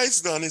reason why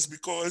it's done is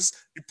because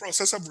the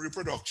process of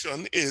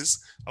reproduction is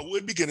a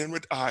word beginning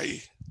with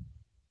I.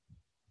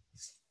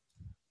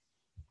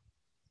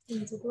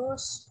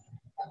 Intercourse.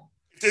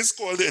 It is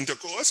called the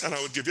intercourse, and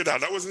I would give you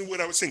that. That wasn't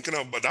what I was thinking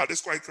of, but that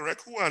is quite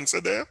correct. Who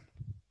answered there?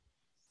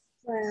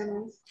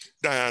 Diana.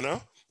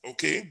 Diana.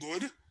 Okay,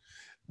 good.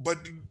 But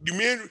the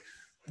main,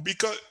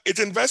 because it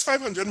invests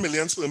 500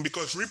 million sperm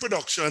because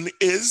reproduction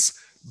is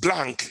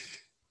blank.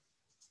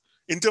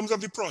 In terms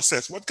of the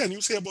process, what can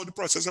you say about the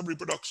process of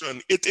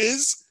reproduction? It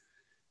is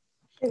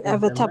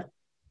Inevitable.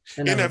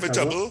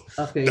 inevitable.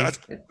 Okay.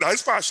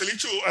 That's partially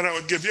true, and I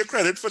would give you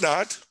credit for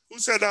that. Who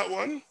said that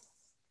one?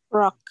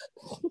 Rock.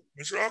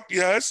 Ms. Rock,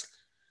 yes.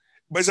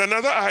 But it's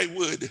another I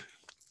word.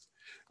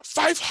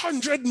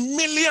 500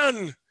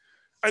 million.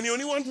 And you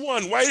only want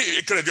one. Why?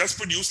 It could have just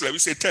produced, let me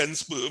say, 10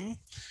 sperm.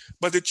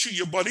 But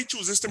your body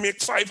chooses to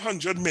make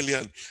 500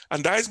 million.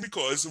 And that is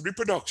because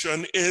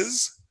reproduction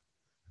is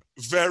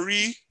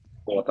very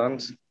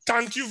important.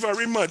 Thank you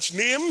very much.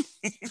 Name?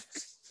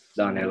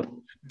 Daniel.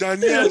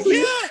 Daniel,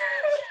 yeah.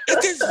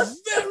 It is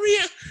very,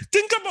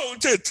 think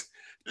about it.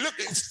 Look,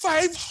 it's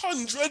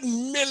 500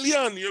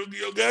 million.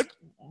 You'll get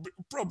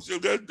props, you'll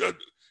get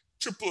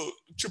triple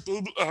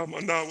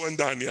on that one,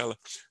 Daniel.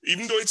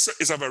 Even though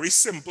it's a very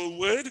simple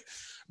word,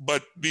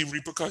 but the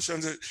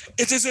repercussions,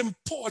 it is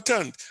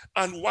important.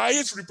 And why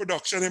is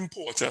reproduction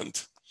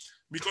important?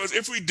 Because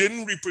if we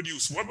didn't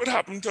reproduce, what would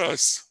happen to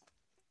us?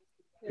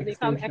 They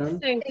become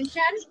extinct.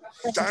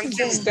 Thank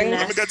you.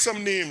 Let me get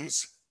some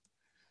names.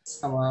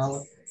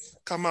 Kamal.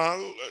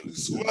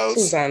 Who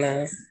else?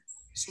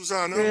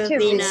 Susanna.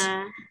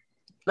 Ravina.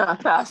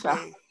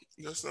 Natasha.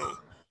 Just now.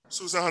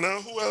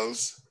 Susanna. Who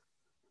else?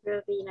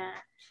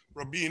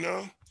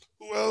 Rabina.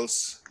 Who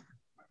else?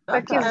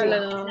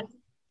 Eleanor.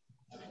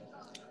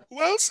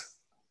 Who else?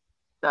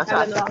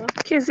 Eleanor.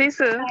 Kizzy,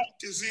 sir.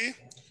 Kizzy.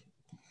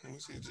 Let me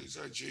see. These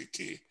are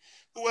JK.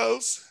 Who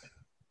else?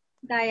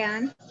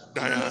 Diane.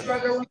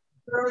 Diane.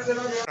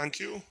 Thank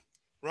you.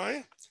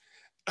 Right?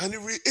 And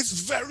it's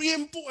very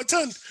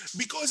important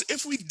because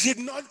if we did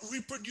not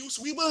reproduce,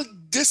 we will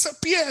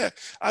disappear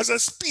as a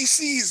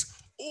species.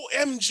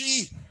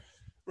 OMG.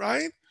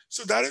 Right?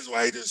 So that is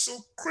why it is so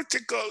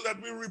critical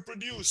that we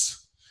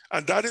reproduce.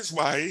 And that is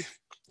why,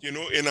 in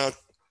a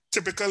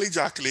typical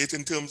ejaculate,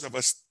 in terms of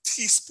a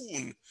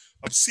teaspoon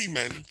of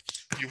semen,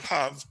 you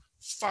have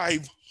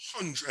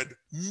 500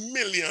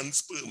 million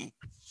sperm.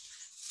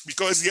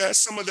 Because yes,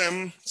 some of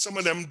them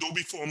don't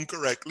be formed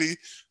correctly.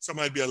 Some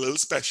might be a little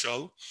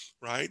special,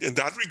 right? In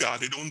that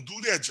regard, they don't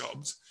do their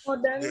jobs.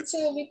 Well, then,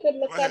 so we could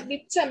look at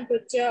the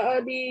temperature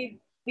or the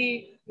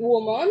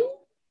woman.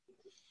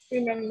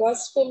 Remember,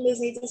 sperm does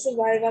need to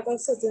survive at a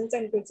certain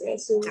temperature.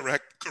 So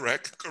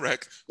Correct.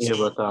 Yeah,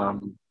 So,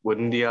 but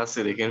wouldn't the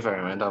acidic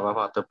environment have a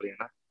part to play?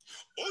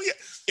 Oh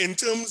yeah, in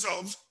terms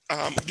of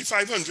the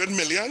 500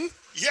 million,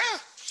 yeah.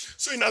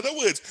 So in other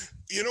words,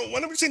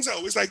 one of the things I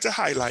always like to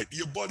highlight,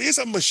 your body is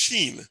a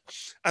machine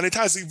and it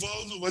has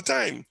evolved over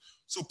time.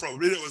 So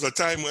probably there was a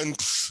time when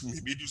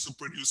maybe it used to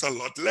produce a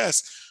lot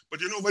less. But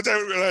over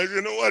time we realized,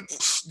 what,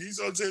 these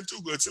odds ain't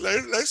too good. So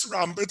let's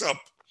ramp it up.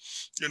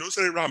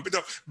 So they ramp it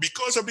up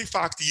because of the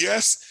fact,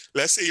 yes,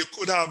 let's say you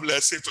could have,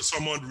 for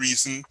some odd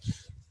reason,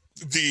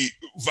 the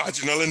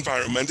vaginal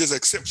environment is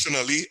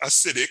exceptionally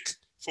acidic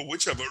for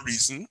whichever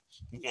reason,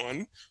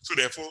 one. So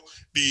therefore,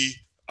 the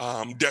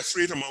death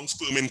rate among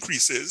sperm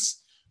increases.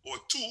 Or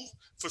two,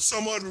 for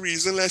some odd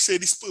reason, let's say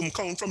the sperm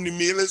count from the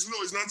male is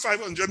low. It's not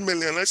 500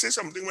 million. Let's say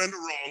something went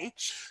wrong.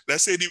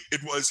 Let's say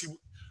it was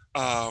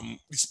the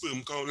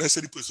sperm count. Let's say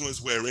the person was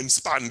wearing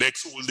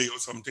spandex all day or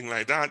something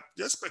like that.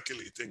 Just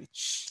speculating.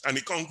 And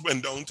the count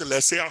went down to,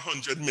 let's say,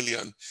 100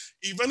 million.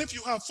 Even if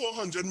you have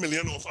 400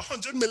 million off,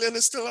 100 million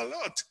is still a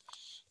lot.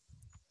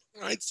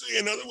 Right? So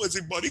in other words,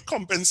 the body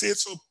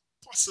compensates for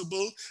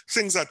possible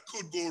things that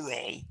could go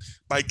wrong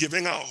by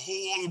giving a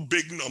whole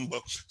big number.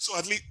 So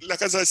at least,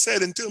 like as I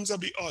said, in terms of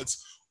the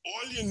odds,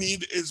 all you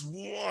need is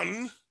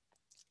 1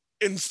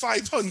 in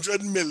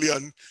 500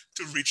 million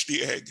to reach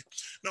the egg.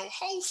 Now,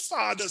 how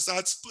far does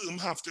that sperm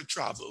have to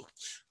travel?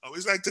 I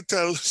always like to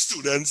tell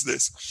students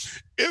this.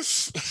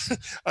 If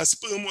a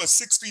sperm was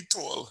 6 feet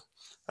tall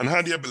and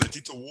had the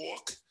ability to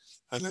walk,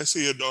 and let's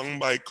say you're down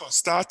by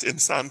Costat in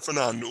San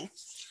Fernando,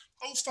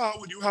 how far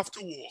would you have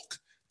to walk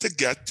to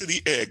get to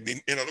the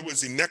egg? In other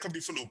words, the neck of the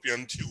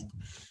fallopian tube,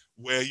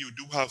 where you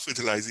do have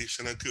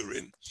fertilization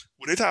occurring.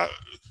 Would it have,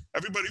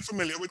 everybody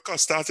familiar with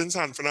Costat in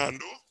San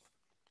Fernando?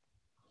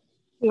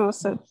 No,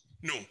 sir.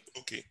 No,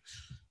 okay.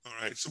 All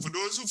right, so for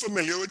those who are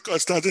familiar with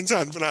Costat in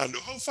San Fernando,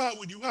 how far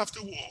would you have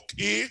to walk?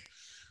 A,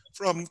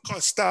 from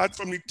Costat,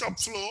 from the top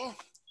floor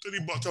to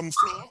the bottom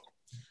floor.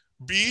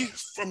 B,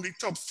 from the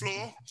top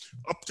floor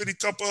up to the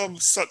top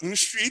of Sutton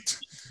Street.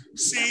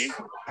 C,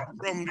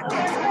 from the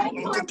top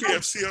floor out to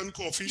KFC on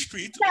Coffee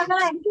Street.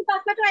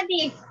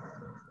 20.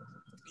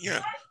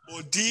 Yeah,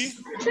 or D.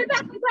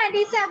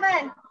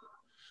 27.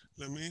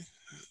 Let me.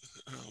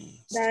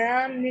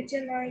 Diane,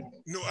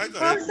 no, I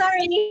got it. Oh,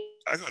 sorry.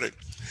 I got it.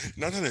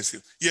 Not an issue.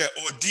 Yeah,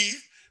 or D,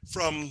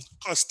 from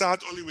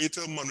Costat all the way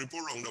to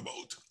Monrepo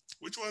roundabout.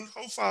 Which one?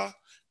 How far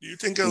do you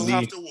think I'll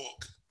have to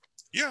walk?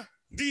 Yeah,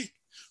 D.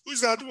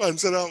 Who's that to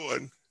answer that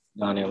one?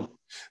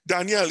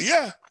 Daniel,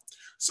 yeah.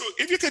 So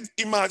if you could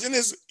imagine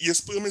your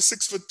sperm is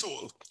 6 foot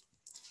tall,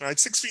 right?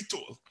 6 feet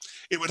tall.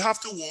 It would have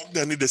to walk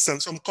then the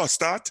distance from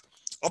Costat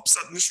up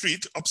Sutton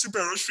Street, up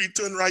Superior Street,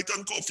 turn right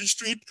on Coffee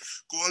Street,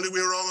 go all the way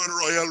around on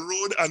Royal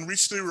Road and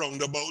reach the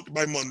roundabout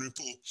by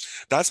Monrepo.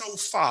 That's how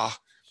far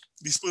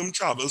the sperm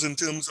travels in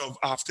terms of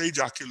after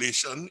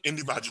ejaculation in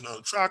the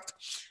vaginal tract,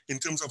 in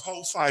terms of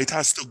how far it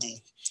has to go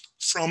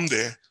from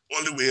there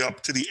all the way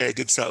up to the egg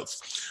itself.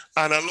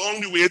 And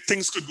along the way,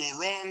 things could go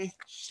wrong,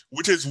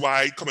 which is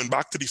why, coming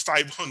back to the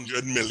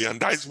 500 million,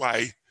 that's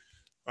why,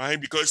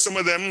 right? Because some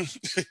of them,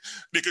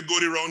 they could go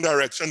the wrong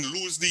direction,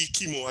 lose the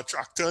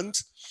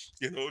chemoattractant,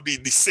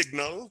 the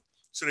signal,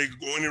 so they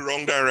go in the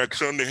wrong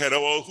direction, they head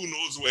out who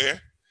knows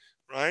where,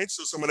 right?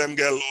 So some of them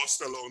get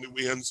lost along the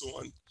way and so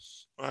on.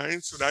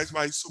 Right, so that's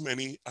why so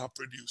many are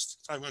produced,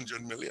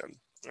 500 million,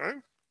 right?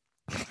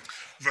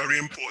 Very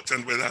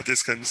important where that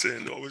is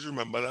concerned. Always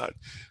remember that.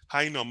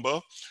 High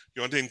number,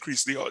 you want to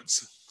increase the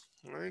odds,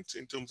 right?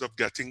 In terms of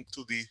getting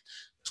to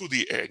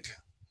the egg,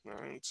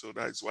 right? So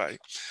that's why.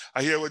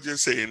 I hear what you're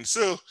saying.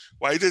 So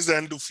why does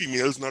then do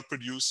females not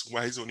produce?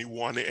 Why is only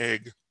one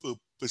egg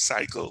per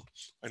cycle?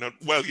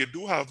 Well, you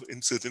do have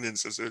in certain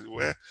instances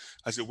where,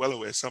 as you're well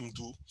aware, some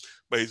do,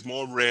 but it's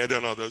more rare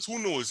than others. Who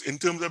knows? In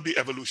terms of the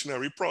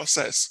evolutionary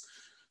process,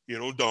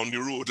 down the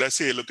road, let's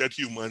say look at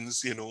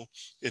humans,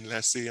 in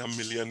let's say 1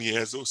 million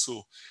years or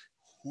so.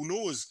 Who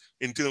knows?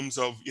 In terms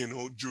of,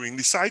 during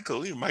the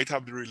cycle, you might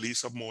have the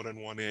release of more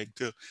than one egg,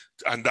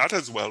 and that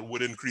as well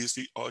would increase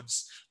the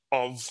odds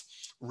of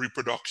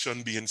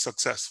reproduction being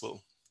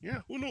successful.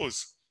 Yeah, who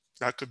knows?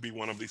 That could be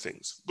one of the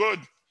things. Good.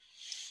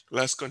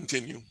 Let's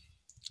continue.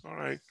 All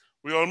right,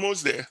 we're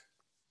almost there.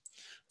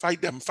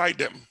 Fight them, fight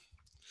them.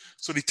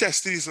 So the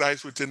testes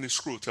lies within the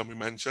scrotum, we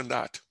mentioned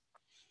that.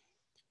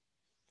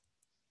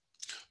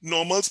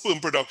 Normal sperm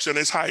production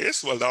is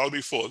highest. Well, that'll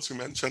be false, we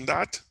mentioned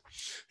that.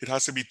 It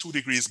has to be 2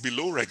 degrees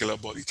below regular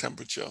body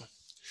temperature.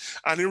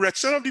 And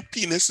erection of the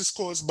penis is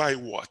caused by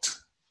what?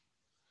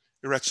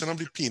 Erection of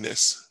the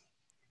penis.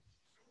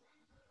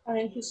 An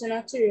increase in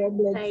arterial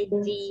blood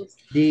flow.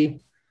 D.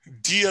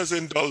 D as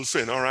in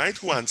dolphin, all right?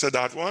 Who answered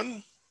that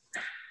one?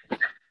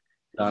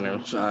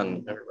 Daniel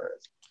and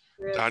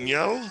everybody.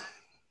 Daniel?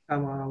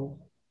 Kamal.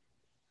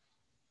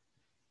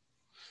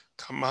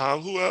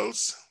 Kamal, who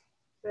else?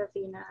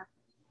 Ravina.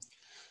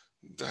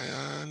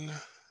 Diane.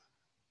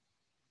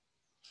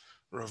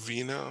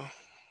 Ravina.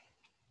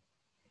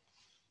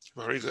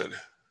 Very good.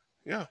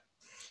 Yeah.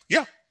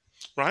 Yeah,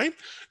 right?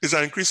 It's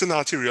an increase in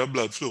arterial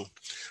blood flow.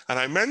 And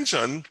I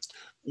mentioned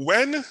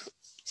when,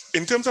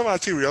 in terms of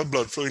arterial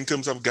blood flow, in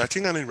terms of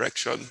getting an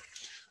erection,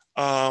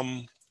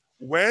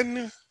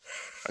 when,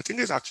 I think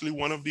it's actually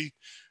one of the,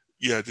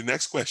 the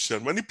next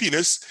question. When the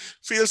penis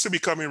fails to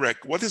become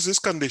erect, what is this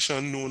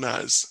condition known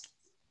as?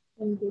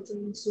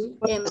 Impotency.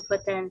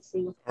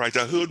 Impotency. All right,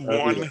 I heard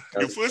one,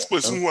 the first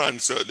person who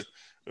answered.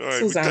 All right,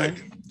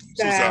 Suzanne.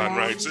 Suzanne,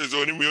 right? So it's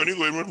we're only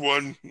going with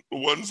one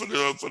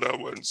for that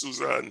one,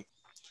 Suzanne.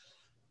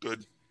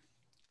 Good.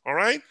 All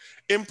right,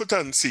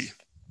 impotency.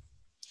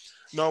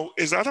 Now,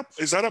 is that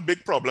a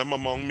big problem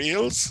among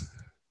males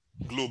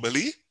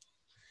globally?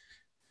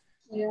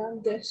 Yeah, I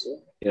guess so.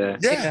 Yeah,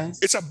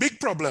 it's a big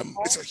problem.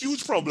 It's a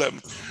huge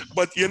problem.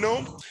 But,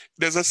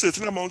 there's a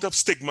certain amount of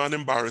stigma and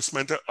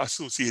embarrassment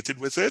associated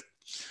with it.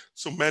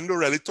 So men don't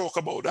really talk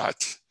about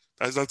that.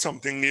 That's not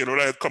something,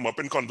 that come up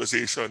in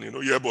conversation.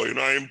 Yeah, boy,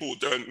 I'm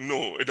important.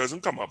 No, it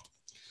doesn't come up.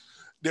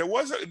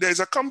 There's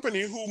a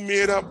company who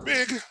made a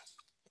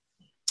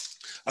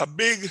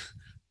big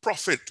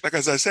profit. Like,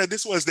 as I said,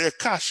 this was their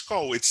cash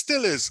cow. It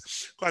still is.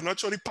 I'm not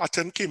sure the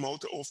patent came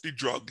out of the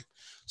drug.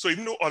 So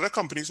even though other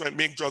companies might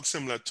make drugs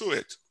similar to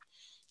it,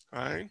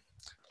 right?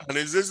 And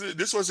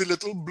this was a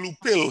little blue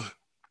pill.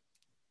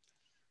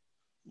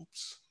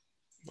 Oops,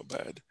 my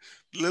bad.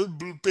 Little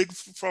blue pig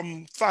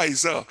from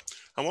Pfizer.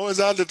 And what was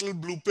that little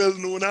blue pill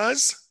known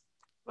as?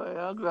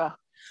 Viagra.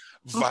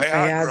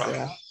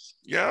 Viagra.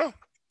 Yeah.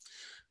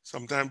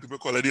 Sometimes people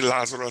call it the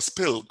Lazarus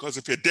pill, because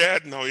if you're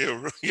dead, now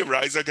you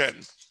rise again.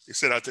 You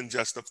say that in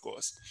jest, of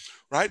course.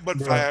 Right? But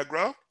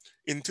Viagra,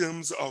 in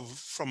terms of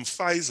from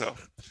Pfizer,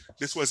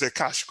 this was a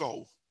cash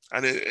cow.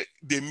 And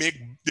they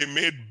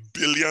made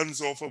billions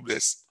off of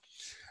this.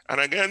 And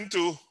again,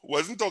 too,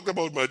 wasn't talked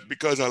about much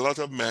because a lot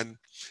of men,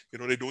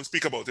 they don't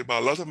speak about it,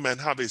 but a lot of men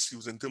have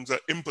issues in terms of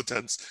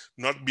impotence,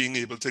 not being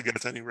able to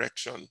get an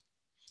erection,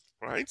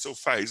 right? So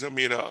Pfizer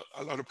made a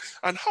lot of,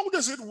 and how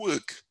does it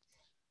work?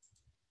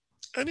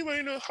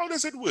 Anyway, how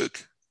does it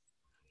work?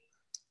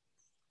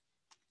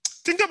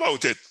 Think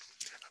about it.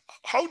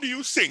 How do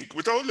you think,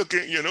 without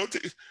looking,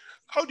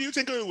 how do you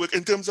think it will work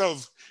in terms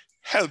of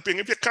helping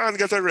if you can't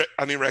get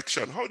an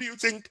erection? How do you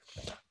think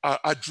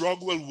a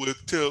drug will work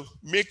to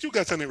make you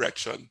get an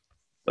erection?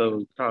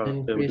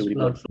 Increase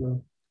blood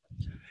flow.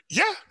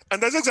 Yeah,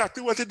 and that's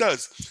exactly what it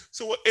does.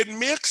 So it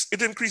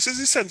increases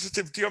the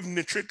sensitivity of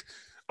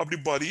the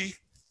body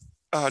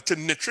to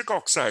nitric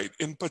oxide,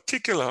 in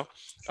particular,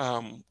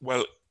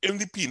 in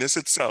the penis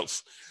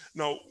itself.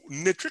 Now,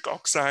 nitric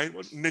oxide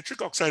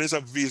is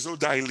a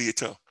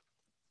vasodilator.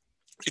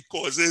 It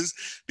causes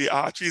the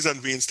arteries and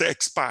veins to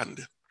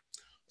expand.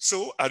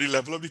 So at the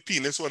level of the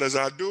penis, what does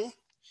that do?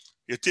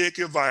 You take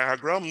your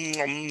Viagra,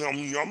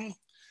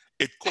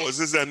 it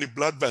causes then the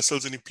blood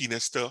vessels in the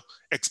penis to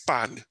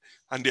expand,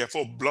 and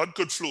therefore blood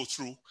could flow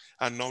through,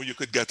 and now you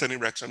could get an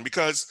erection.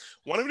 Because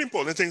one of the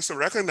important things to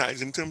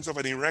recognize in terms of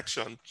an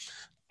erection,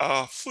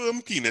 a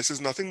firm penis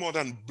is nothing more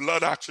than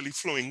blood actually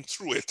flowing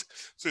through it.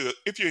 So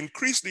if you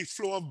increase the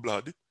flow of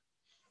blood,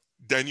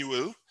 then you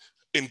will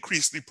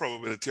increase the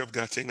probability of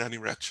getting an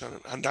erection.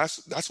 And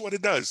that's what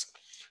it does.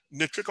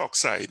 Nitric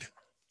oxide,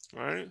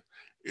 right?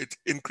 It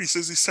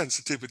increases the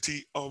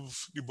sensitivity of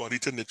the body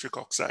to nitric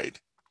oxide.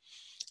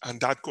 And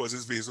that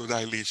causes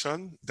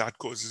vasodilation. That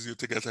causes you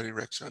to get an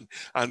erection.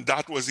 And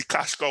that was the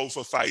cash cow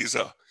for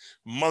Pfizer,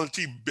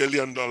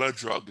 multi-billion-dollar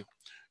drug.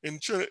 In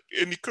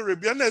the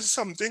Caribbean, there's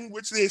something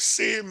which they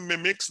say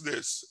mimics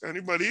this.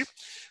 Anybody?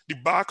 The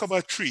bark of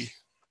a tree.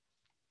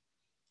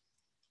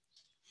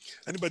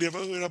 Anybody ever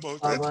heard about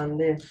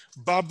it?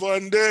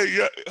 Babande.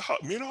 Yeah.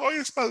 You know how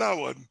you spell that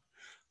one?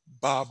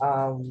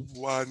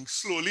 One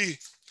slowly.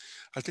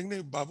 I think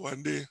they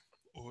Babande.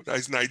 Oh, that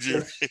is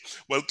Nigerian. Yes.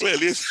 Well,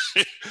 clearly,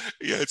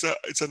 yeah,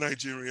 it's a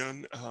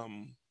Nigerian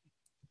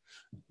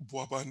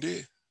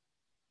Babande.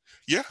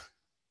 Yeah.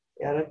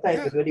 Yeah, the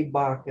type is really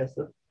bark, yes,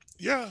 sir.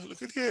 Yeah,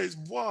 look at here. It's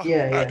Bois.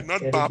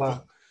 Not yeah,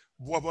 Bab.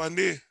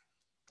 Boabande.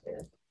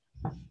 Yeah.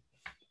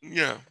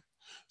 Yeah.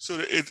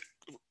 So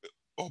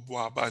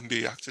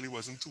Boabande actually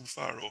wasn't too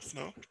far off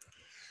now.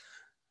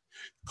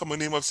 Common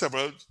name of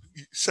several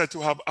said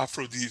to have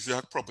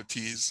aphrodisiac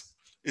properties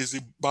is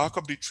the bark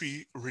of the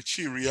tree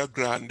Richeria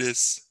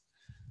grandis.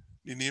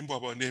 The name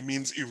Boabande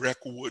means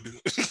erect wood.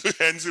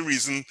 Hence the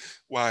reason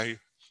why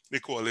they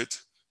call it,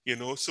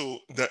 so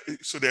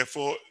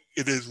therefore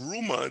it is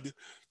rumored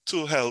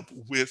to help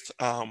with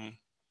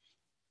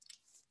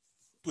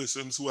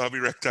persons who have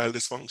erectile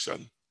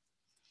dysfunction,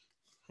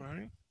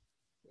 right?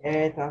 Yeah,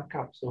 it has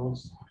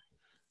capsules.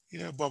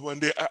 Yeah, but one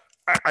day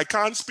I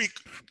can't speak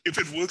if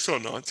it works or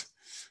not,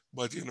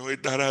 but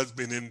that has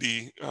been in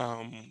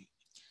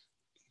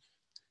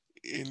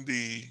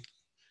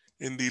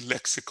the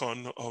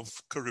lexicon of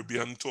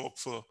Caribbean talk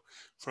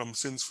from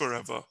since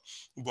forever.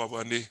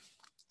 Bobande,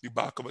 the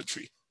bark of a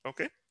tree.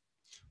 Okay,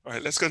 all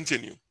right, let's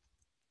continue.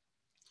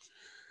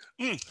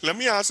 Let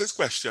me ask this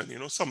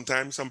question.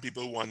 Sometimes some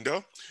people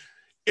wonder,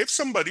 if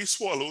somebody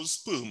swallows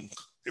sperm,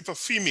 if a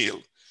female,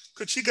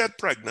 could she get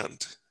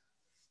pregnant?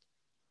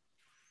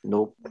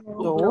 Nope.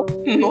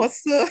 No,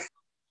 sir.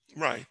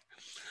 Right.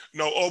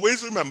 Now,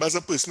 always remember, as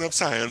a person of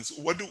science,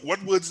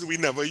 what words do we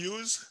never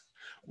use?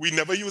 We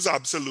never use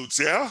absolutes,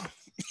 yeah?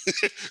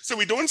 So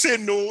we don't say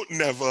no,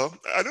 never.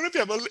 I don't know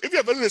if you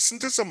ever listen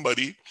to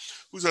somebody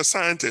who's a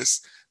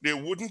scientist, they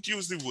wouldn't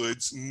use the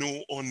words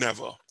no or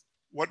never.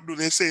 What do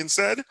they say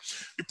instead?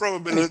 The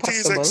probability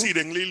is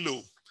exceedingly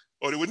low.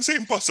 Or they wouldn't say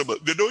impossible.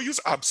 They don't use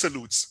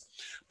absolutes.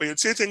 But you'd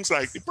say things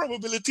like, the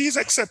probability is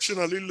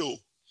exceptionally low,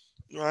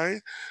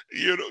 right?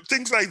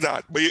 Things like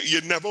that. But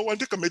you never want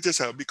to commit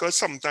yourself, because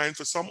sometimes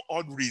for some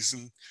odd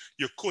reason,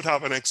 you could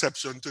have an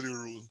exception to the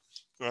rule,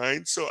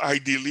 right? So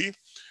ideally,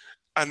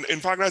 and in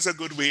fact, that's a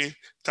good way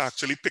to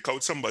actually pick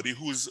out somebody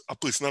who's a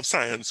person of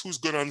science, who's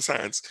good on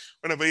science.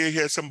 Whenever you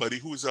hear somebody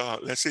who's,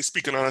 let's say,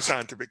 speaking on a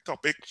scientific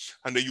topic,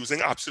 and they're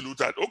using absolute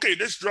that, okay,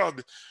 this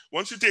drug,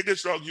 once you take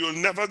this drug, you'll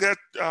never get,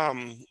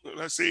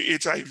 let's say,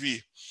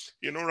 HIV.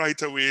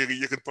 Right away,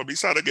 you could probably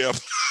start to get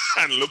up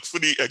and look for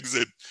the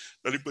exit.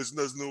 That the person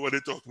doesn't know what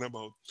they're talking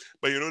about.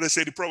 But, they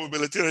say the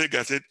probability that you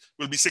get it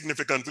will be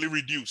significantly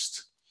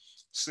reduced.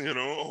 So,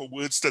 or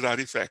words to that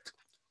effect.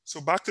 So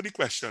back to the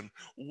question,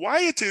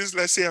 why it is,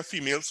 let's say, a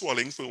female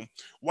swallowing sperm,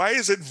 why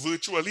is it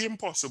virtually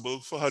impossible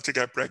for her to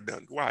get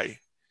pregnant? Why?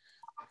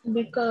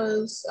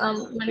 Because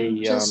when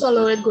you just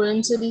swallow it, go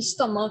into the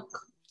stomach,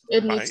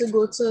 it needs to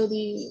go to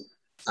the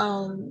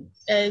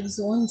eggs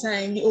one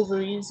time, the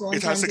ovaries one time.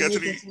 It has to get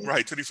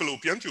to the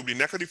fallopian tube, the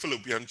neck of the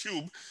fallopian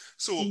tube.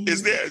 So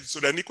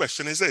then the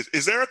question is this,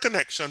 is there a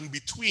connection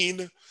between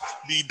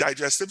the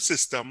digestive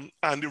system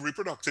and the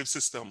reproductive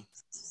system?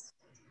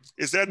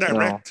 Is there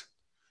direct?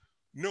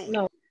 No,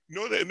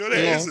 there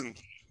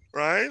isn't,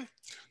 right?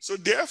 So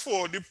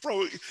therefore,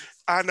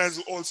 and as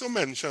also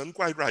mentioned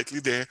quite rightly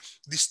there,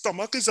 the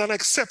stomach is an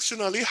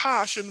exceptionally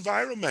harsh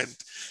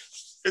environment.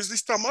 Is the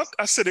stomach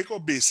acidic or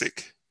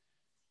basic?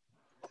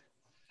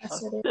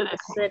 Acidic.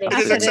 It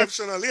is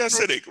exceptionally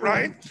acidic,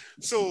 right?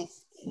 So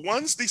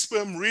once the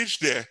sperm reach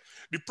there,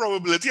 the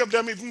probability of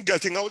them even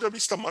getting out of the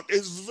stomach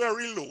is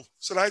very low.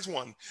 So that's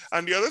one.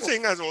 And the other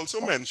thing, as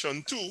also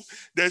mentioned too,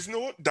 there's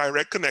no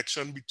direct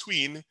connection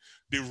between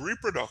the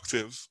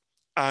reproductive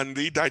and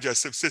the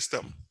digestive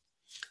system.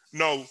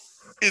 Now,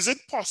 is it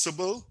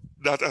possible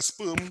that a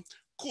sperm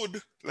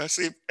could, let's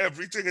say if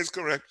everything is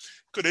correct,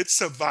 could it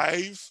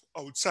survive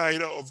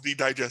outside of the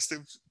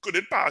digestive? Could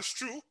it pass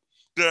through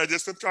the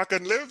digestive tract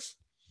and live?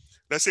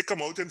 Let's say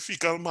come out in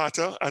fecal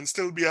matter and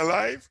still be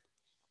alive?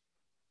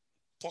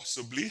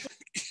 Possibly.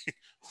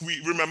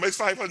 We remember it's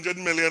 500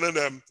 million of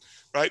them,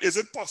 right? Is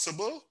it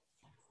possible?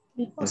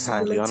 It's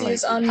highly unlikely.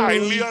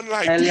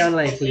 Highly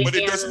unlikely. But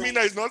it doesn't unlikely. mean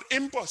that it's not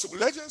impossible.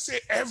 Let's just say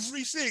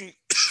everything.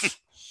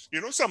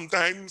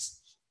 Sometimes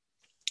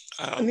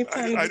I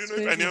don't know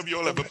if any of you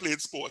all ever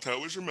played sport. I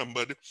always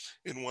remembered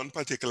in one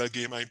particular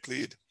game I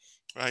played,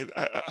 right?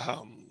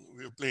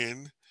 We were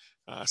playing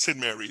St.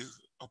 Mary's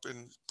up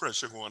in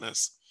Pressure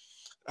Corners.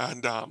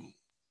 And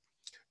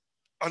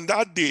on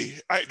that day,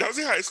 that was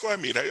the high score I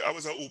made. I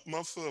was an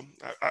opener for,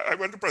 I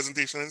went to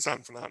presentation in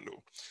San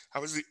Fernando. I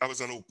was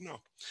an opener.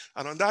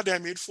 And on that day, I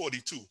made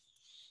 42,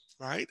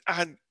 right?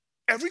 And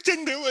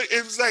everything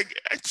it was like,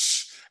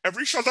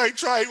 every shot I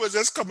tried was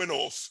just coming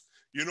off,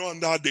 on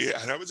that day.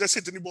 And I was just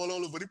hitting the ball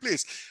all over the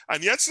place.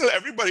 And yet still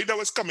everybody that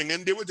was coming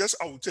in, they were just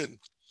out in.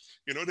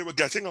 They were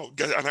getting out.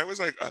 And I was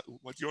like,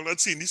 what, you're not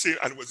seeing the same?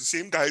 And it was the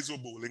same guys who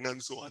were bowling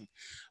and so on.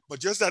 But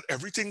just that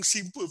everything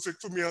seemed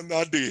perfect for me on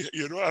that day,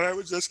 and I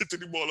was just hitting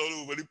the ball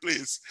all over the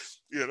place,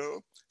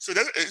 So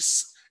that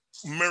is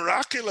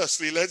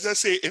miraculously, let's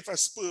just say, if a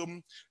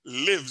sperm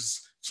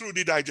lives through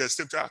the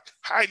digestive tract,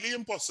 highly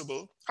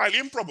impossible, highly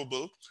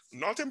improbable,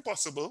 not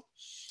impossible,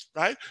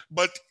 right?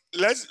 But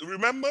let's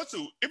remember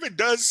too, if it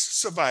does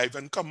survive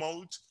and come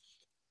out,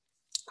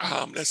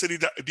 let's say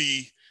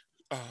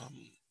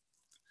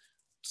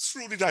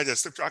through the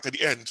digestive tract at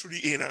the end, through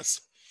the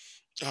anus,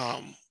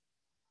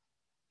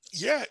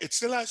 yeah, it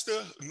still has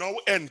to now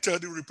enter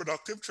the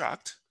reproductive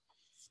tract.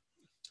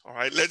 All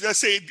right, let's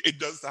just say it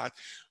does that.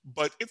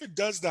 But if it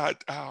does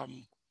that,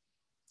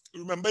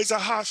 remember, it's a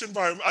harsh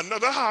environment,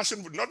 another harsh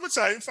environment,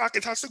 notwithstanding in fact,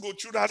 it has to go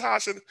through that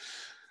harsh.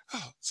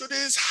 So it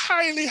is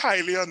highly,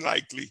 highly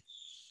unlikely,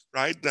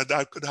 right,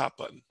 that could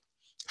happen.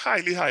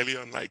 Highly, highly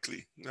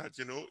unlikely that,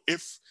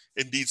 if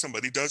indeed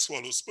somebody does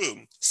swallow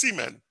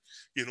semen,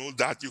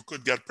 that you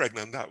could get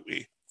pregnant that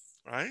way,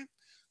 right?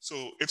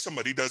 So if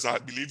somebody does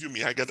that, believe you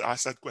me, I get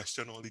asked that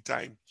question all the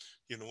time,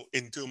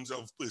 in terms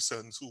of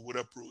persons who would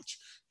approach,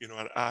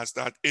 and ask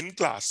that in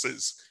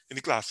classes, in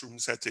the classroom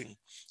setting,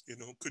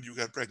 could you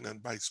get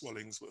pregnant by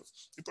swallowing sperm?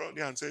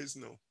 The answer is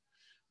no.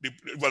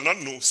 Well, not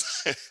no.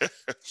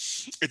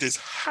 It is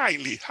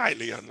highly,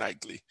 highly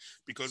unlikely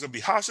because of the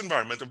harsh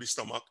environment of the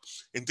stomach,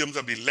 in terms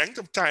of the length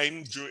of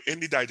time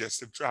in the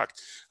digestive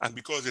tract, and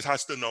because it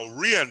has to now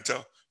re-enter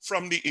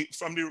from the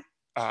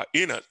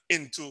anus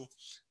into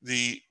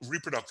the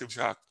reproductive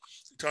tract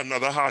to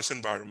another harsh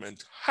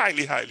environment.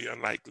 Highly, highly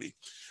unlikely.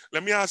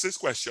 Let me ask this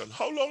question.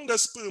 How long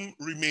does sperm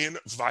remain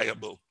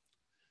viable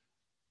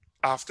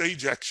after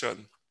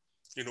ejection,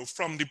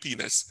 from the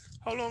penis?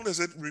 How long does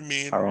it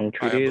remain Around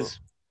 3 viable? days.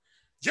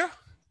 Yeah.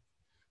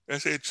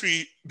 Let's say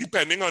 3,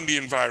 depending on the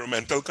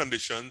environmental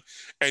condition,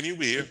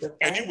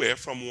 anywhere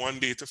from 1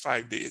 day to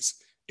 5 days,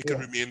 it can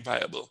remain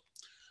viable.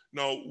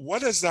 Now,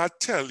 what does that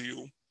tell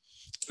you,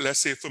 let's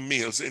say for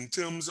males, in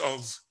terms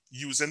of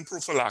using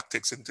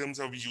prophylactics, in terms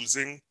of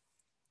using,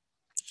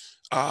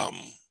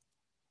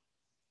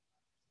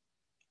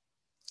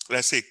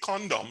 let's say,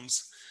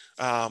 condoms?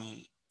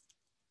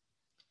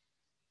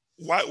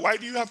 Why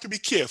do you have to be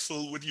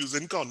careful with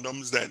using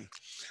condoms then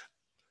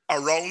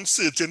around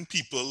certain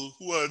people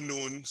who are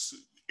known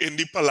in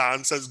the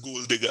parlance as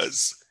gold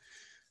diggers?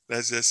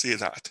 Let's just say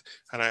that.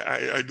 And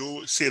I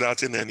don't say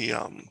that in any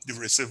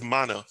derisive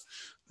manner,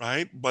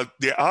 right? But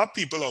there are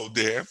people out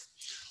there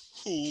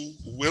who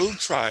will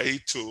try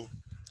to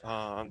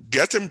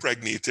get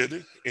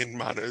impregnated in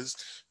manners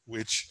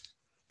which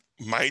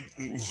might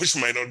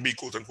not be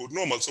quote unquote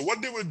normal. So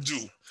what they would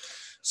do,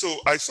 so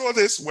I saw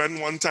this when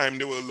one time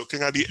they were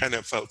looking at the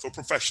NFL for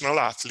professional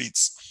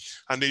athletes,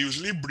 and they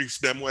usually brief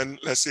them when,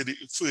 let's say,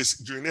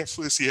 during their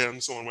first year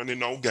and so on, when they're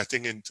now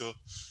getting into,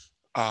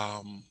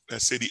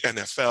 let's say, the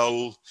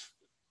NFL,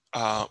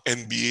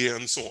 NBA,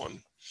 and so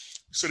on.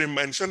 So they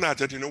mentioned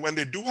that, when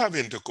they do have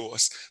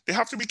intercourse, they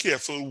have to be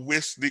careful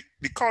with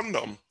the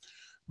condom,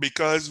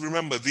 because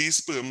remember, these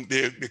sperm,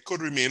 they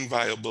could remain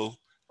viable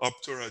up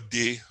to a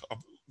day,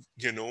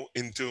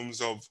 in terms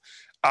of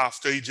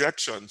after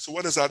ejection. So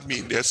what does that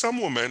mean? There are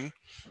some women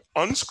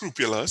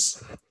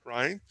unscrupulous,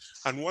 right?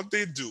 And what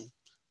they do,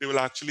 they will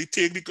actually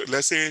take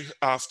let's say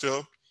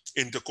after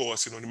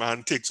intercourse, the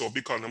man takes off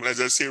the condom, let's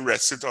just say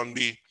rest it on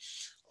the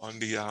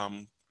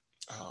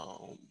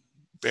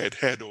bed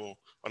head or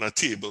on a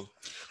table.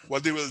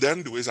 What they will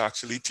then do is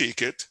actually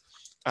take it,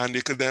 and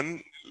they could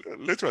then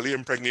literally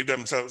impregnate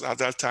themselves at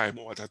that time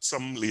or at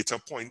some later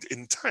point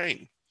in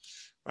time,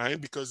 right?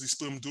 Because the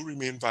sperm do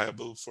remain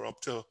viable for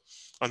up to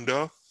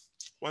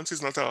once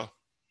it's not a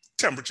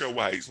temperature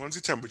wise, once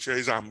the temperature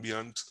is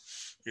ambient,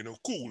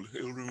 cool,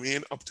 it will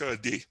remain up to a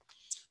day.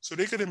 So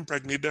they could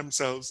impregnate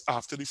themselves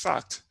after the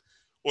fact,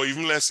 or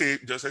even, let's say,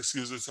 just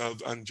excuse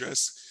themselves and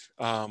just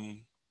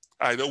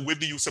either with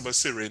the use of a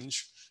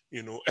syringe,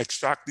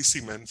 extract the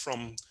semen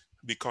from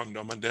the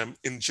condom and then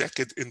inject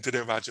it into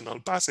their vaginal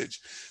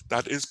passage.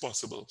 That is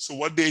possible. So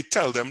what they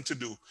tell them to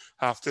do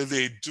after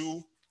they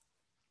do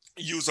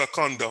use a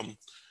condom,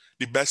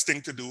 the best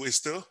thing to do is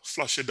to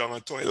flush it down a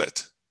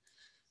toilet,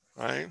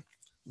 right?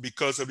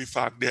 Because of the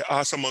fact there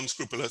are some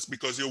unscrupulous,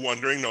 because you're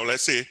wondering now,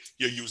 let's say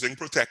you're using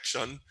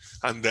protection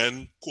and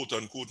then quote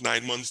unquote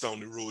 9 months down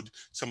the road,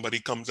 somebody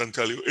comes and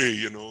tell you,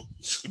 hey,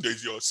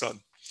 there's your son.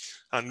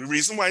 And the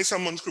reason why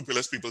some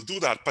unscrupulous people do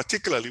that,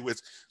 particularly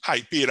with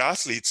high-paid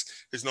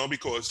athletes, is now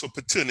because for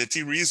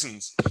paternity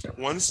reasons.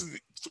 Once,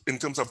 in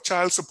terms of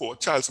child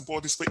support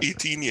is for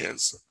 18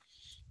 years,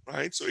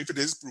 right? So if it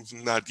is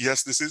proven that,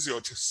 yes, this is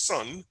your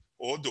son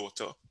or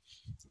daughter,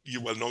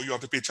 you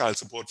have to pay child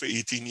support for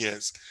 18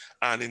 years.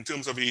 And in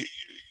terms of the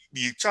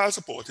child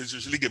support is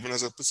usually given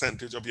as a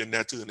percentage of your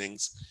net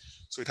earnings.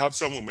 So it have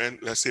some women,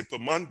 let's say per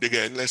month,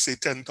 again, let's say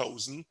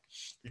 10,000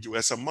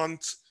 US a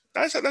month.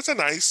 That's a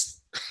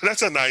nice,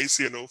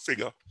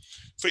 figure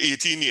for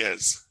 18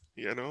 years,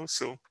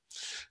 So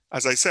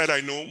as I said,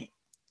 I know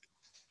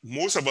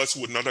most of us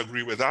would not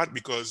agree with that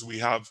because we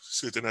have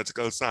certain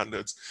ethical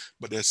standards,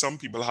 but there's some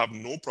people have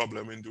no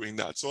problem in doing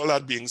that. So all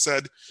that being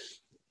said,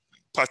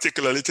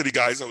 particularly to the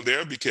guys out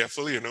there, be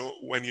careful,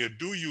 when you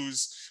do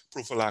use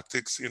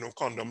prophylactics,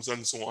 condoms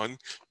and so on,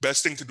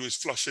 best thing to do is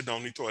flush it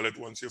down the toilet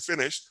once you're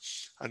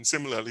finished. And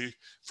similarly,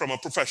 from a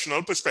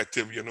professional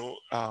perspective,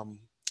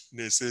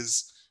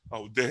 nurses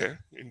out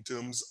there in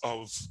terms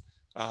of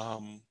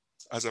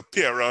as a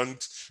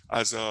parent,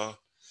 as a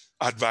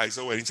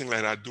advisor or anything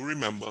like that, do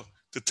remember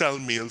to tell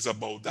males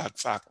about that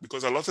fact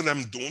because a lot of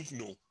them don't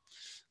know.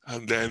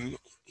 And then,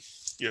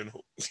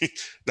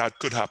 that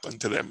could happen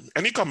to them.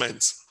 Any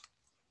comments?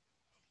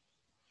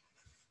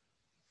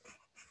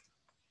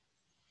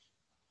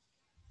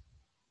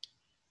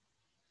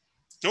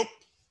 Nope.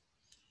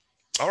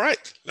 All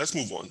right, let's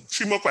move on.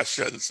 3 more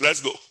questions.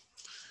 Let's go.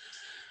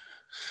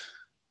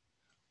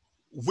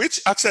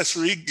 Which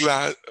accessory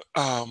gland,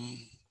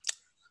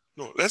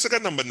 let's look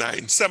at number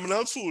 9.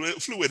 Seminal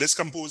fluid is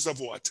composed of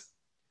what?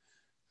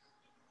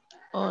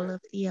 All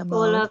of the above.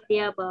 All of the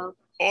above.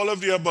 All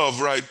of the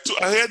above, right.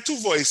 I heard 2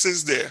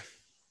 voices there.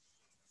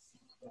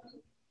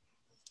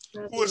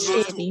 Who was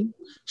those 2?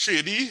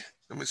 Shady.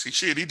 Let me see.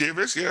 Shady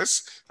Davis,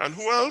 yes. And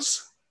who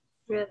else?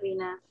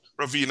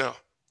 Ravina.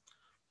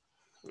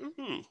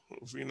 Ooh,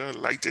 Ravina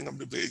lighting up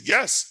the blaze.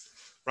 Yes,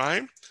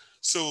 right?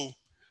 So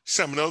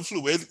seminal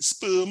fluid,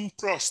 sperm,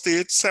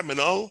 prostate,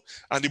 seminal,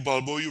 and the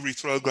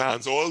bulbourethral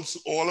glands,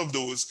 all of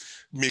those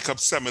make up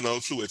seminal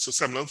fluid. So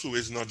seminal fluid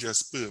is not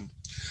just sperm.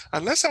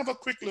 And let's have a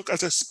quick look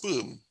at a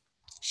sperm,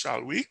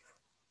 shall we?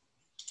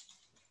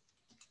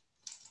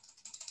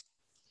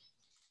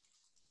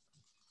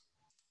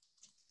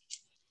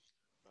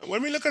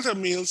 When we look at a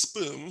male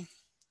sperm,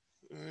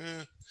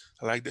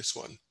 I like this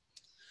one,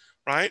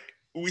 right?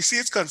 We see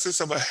it consists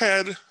of a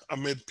head, a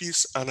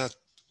midpiece, and a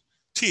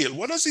tail.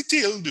 What does the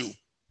tail do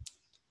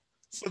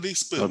for the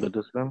sperm?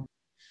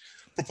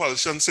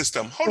 Propulsion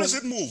system. How does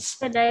it move?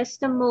 It does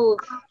to move.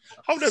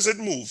 How does it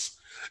move?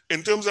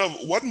 In terms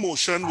of what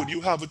motion would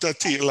you have with a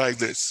tail like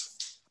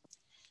this?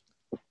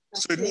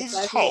 So it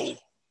moves how?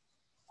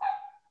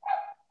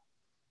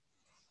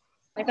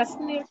 Like a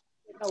snake.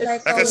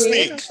 Like a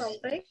snake.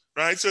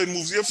 Right? So it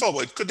moves you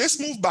forward. Could this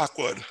move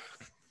backward?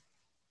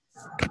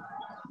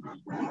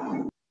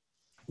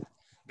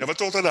 Never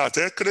thought of that,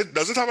 eh?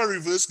 Does it have a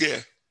reverse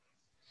gear?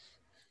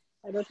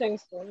 I don't think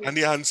so. And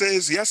the answer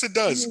is yes, it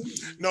does.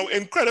 Now,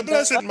 incredible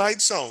as it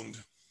might sound,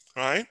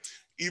 right?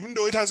 Even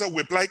though it has a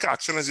whip-like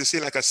action, as you say,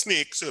 like a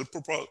snake, so it'll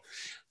propel.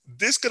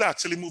 This could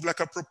actually move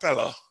like a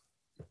propeller.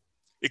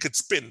 It could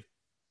spin.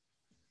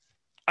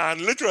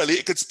 And literally,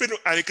 it could spin,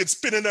 and it could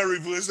spin in a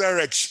reverse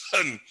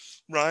direction,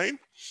 right?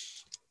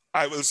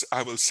 I will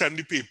send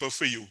the paper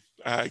for you.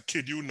 I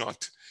kid you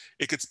not.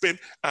 It could spin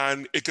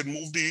and it could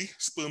move the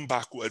sperm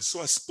backwards.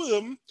 So a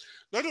sperm,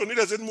 not only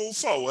does it move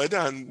forward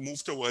and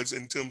move towards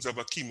in terms of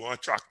a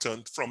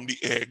chemoattractant from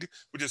the egg,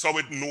 which is how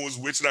it knows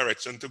which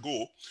direction to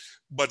go,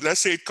 but let's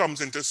say it comes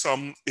into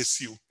some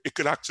issue, it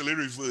could actually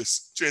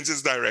reverse, change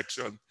its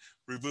direction,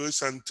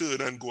 reverse and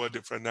turn and go a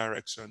different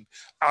direction.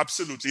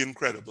 Absolutely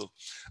incredible.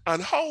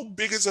 And how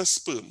big is a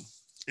sperm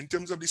in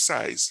terms of the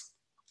size?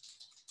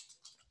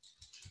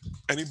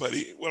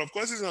 Anybody? Well, of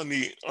course, it's on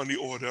the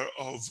order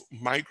of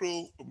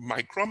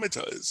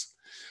micrometers.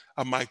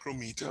 A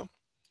micrometer.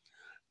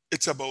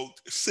 It's about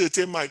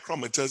 30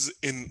 micrometers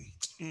in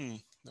no,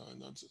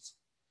 not just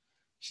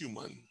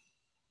human.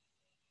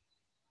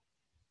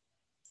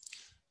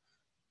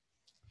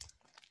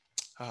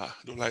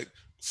 Don't like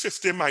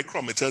 50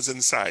 micrometers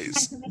in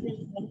size.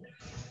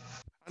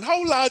 And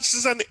how large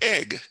is an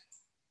egg?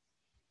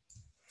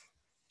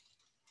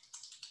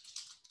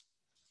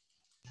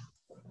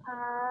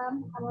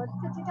 About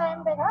 50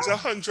 times bigger. It's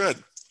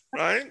 100,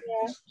 right?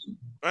 Yeah.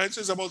 Right,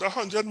 so it's about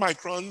 100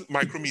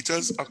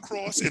 micrometers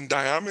across in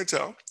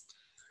diameter.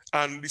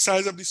 And the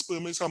size of the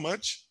sperm is how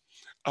much?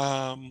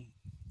 Human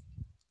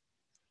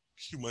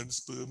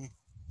sperm,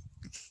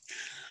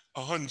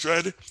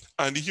 100.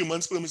 And the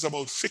human sperm is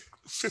about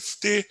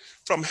 50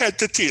 from head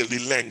to tail, the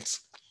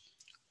length.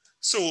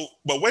 So,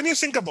 but when you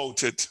think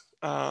about it,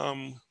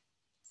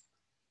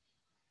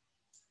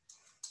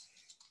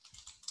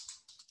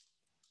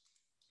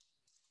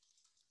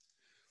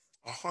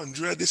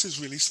 100, this is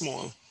really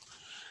small,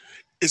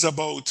 is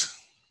about,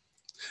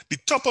 the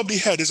top of the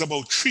head is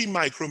about 3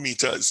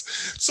 micrometers.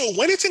 So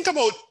when you think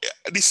about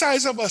the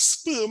size of a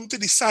sperm to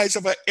the size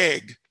of an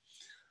egg,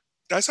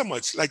 that's how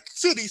much? Like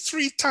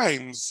 33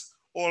 times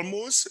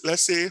almost,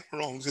 let's say,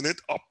 rounding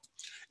it up,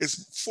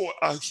 is for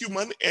a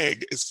human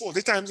egg is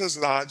 40 times as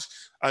large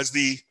as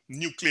the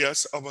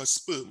nucleus of a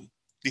sperm,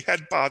 the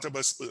head part of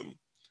a sperm.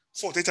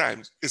 40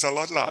 times is a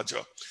lot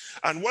larger.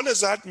 And what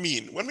does that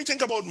mean? When we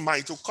think about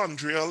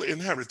mitochondrial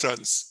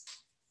inheritance,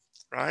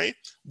 right?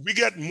 We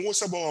get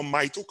most of our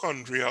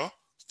mitochondria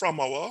from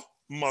our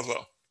mother,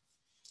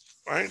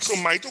 right? So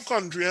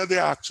mitochondria, they're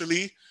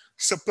actually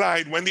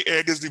supplied when the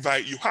egg is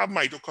divided. You have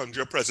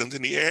mitochondria present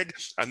in the egg,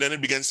 and then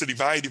it begins to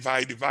divide. The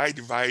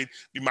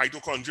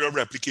mitochondria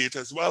replicate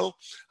as well,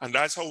 and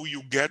that's how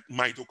you get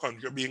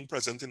mitochondria being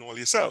present in all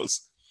your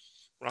cells,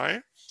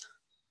 right?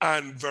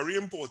 And very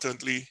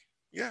importantly,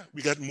 yeah,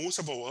 we get most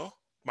of our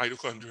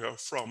mitochondria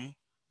from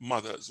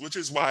mothers, which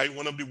is why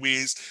one of the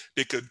ways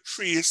they could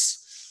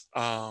trace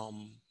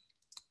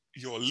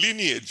your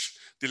lineage,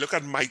 they look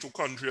at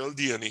mitochondrial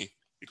DNA,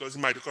 because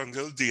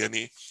mitochondrial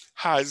DNA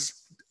has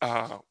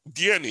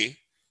DNA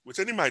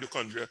within the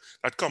mitochondria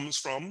that comes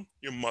from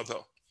your mother.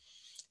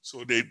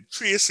 So they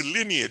trace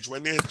lineage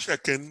when they're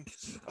checking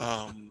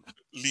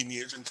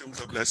lineage in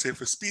terms of, let's say,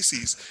 for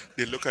species,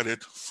 they look at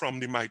it from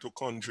the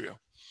mitochondria,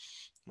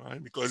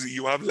 right? Because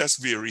you have less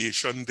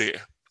variation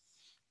there.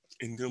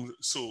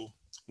 So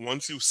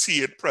once you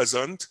see it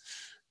present,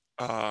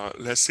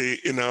 let's say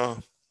in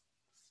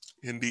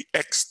the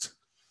X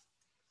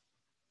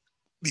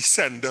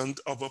descendant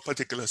of a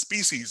particular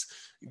species,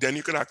 then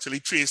you can actually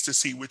trace to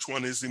see which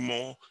one is the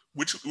more,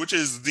 which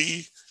is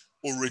the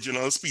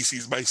original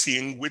species by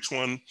seeing which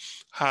one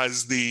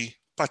has the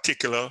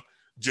particular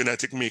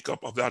genetic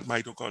makeup of that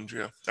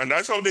mitochondria. And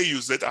that's how they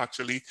use it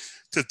actually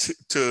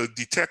to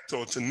detect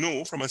or to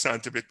know from a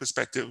scientific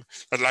perspective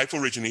that life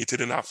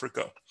originated in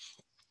Africa,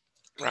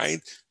 right?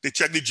 They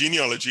check the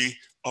genealogy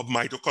of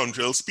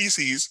mitochondrial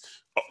species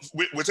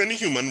within the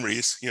human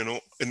race, you know,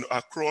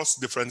 across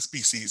different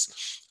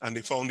species, and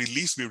they found the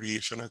least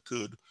variation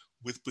occurred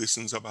with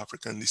persons of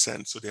African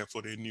descent. So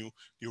therefore they knew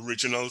the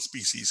original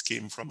species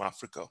came from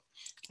Africa,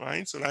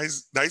 right? So that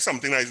is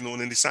something that is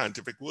known in the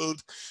scientific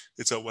world.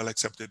 It's a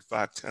well-accepted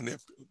fact, and there are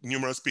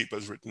numerous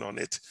papers written on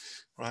it,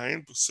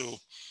 right? So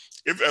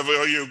if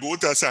ever you go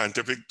to a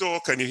scientific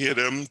talk and you hear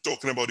them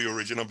talking about the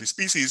origin of the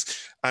species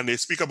and they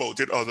speak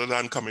about it other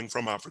than coming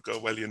from Africa,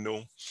 well, you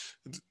know,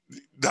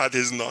 that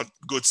is not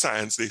good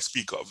science they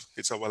speak of.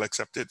 It's a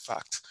well-accepted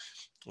fact,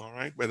 all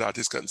right, where that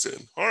is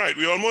concerned. All right,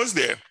 we're almost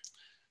there.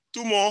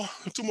 Two more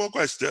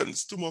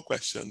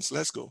questions.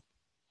 Let's go.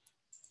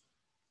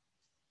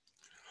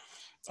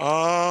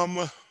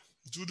 Acrosome.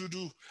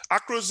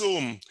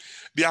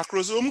 The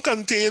acrosome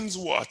contains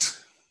what?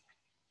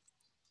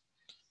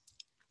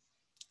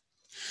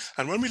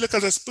 And when we look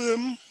at a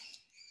sperm,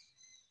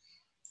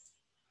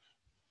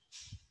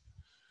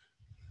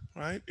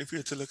 right, if we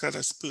were to look at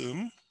a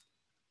sperm,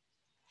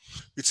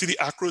 we see the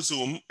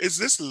acrosome is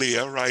this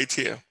layer right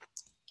here,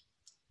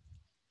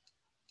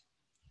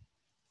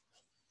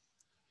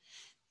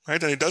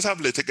 right? And it does have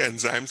lytic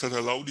enzymes that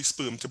allow the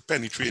sperm to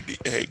penetrate the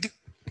egg.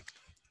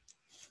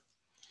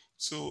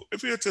 So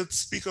if we were to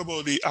speak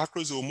about the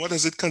acrosome, what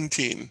does it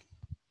contain?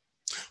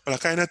 Well, I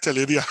kind of tell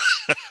you the,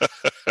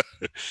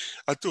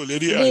 I told you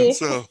the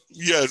answer.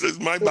 Yes, it's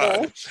my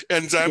bad.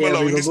 Enzyme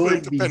allowing the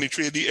sperm to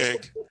penetrate the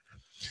egg.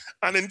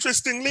 And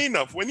interestingly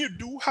enough, when you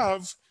do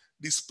have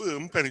the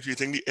sperm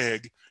penetrating the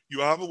egg,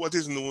 you have what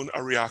is known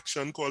a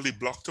reaction called the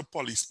block to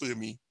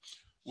polyspermy,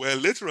 where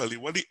literally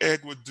what the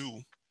egg would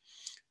do,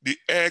 the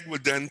egg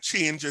would then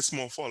change its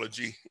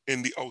morphology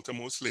in the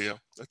outermost layer.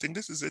 I think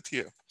this is it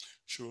here,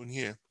 shown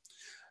here.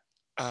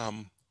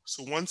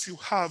 So once you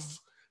have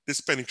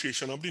this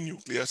penetration of the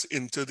nucleus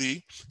into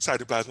the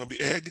cytoplasm of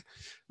the egg,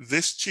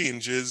 this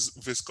changes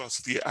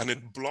viscosity and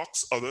it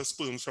blocks other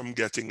sperms from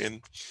getting in.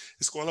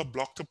 It's called a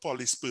block to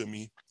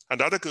polyspermy.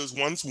 And that occurs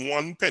once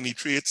one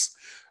penetrates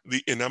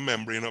the inner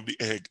membrane of the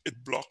egg,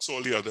 it blocks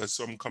all the others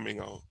from coming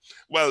out.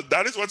 Well,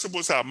 that is what's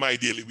supposed to happen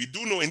ideally. We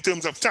do know in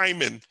terms of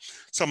timing,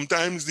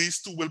 sometimes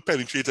these two will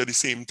penetrate at the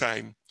same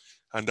time.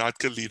 And that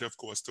can lead, of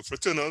course, to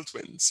fraternal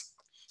twins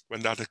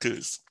when that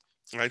occurs.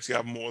 Right, so you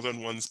have more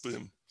than one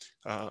sperm,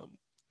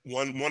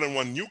 more than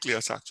one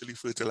nucleus actually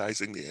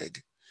fertilizing the egg,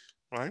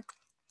 right?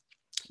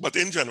 But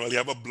in general, you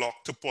have a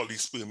block to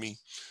polyspermy.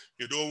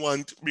 You don't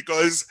want,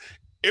 because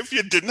if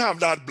you didn't have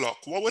that block,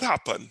 what would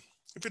happen?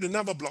 If you didn't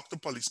have a block to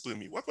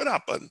polyspermy, what would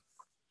happen?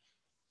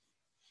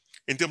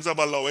 In terms of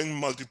allowing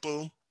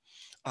multiple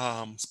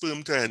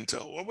sperm to enter,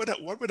 what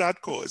would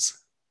that cause?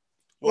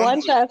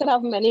 One child could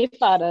have many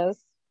fathers.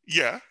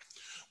 Yeah,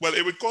 well,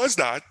 it would cause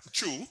that,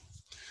 true.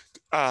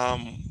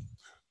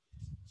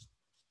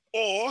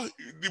 Or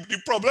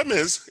the problem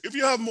is, if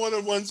you have more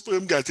than one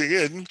sperm getting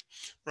in,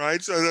 right?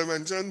 So as I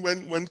mentioned,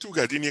 when two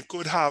get in, you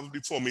could have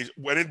the formation,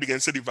 when it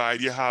begins to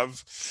divide, you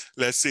have,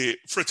 let's say,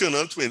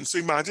 fraternal twins. So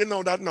imagine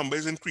now that number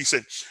is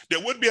increasing.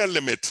 There would be a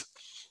limit,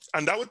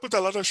 and that would put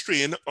a lot of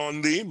strain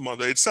on the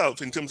mother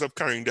itself in terms of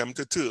carrying them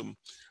to term.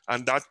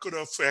 And that could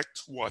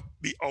affect what?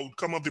 The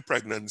outcome of the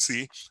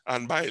pregnancy,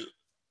 and by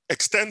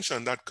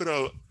extension, that could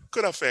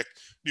could affect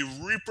the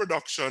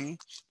reproduction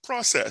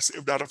process.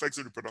 If that affects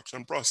the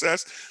reproduction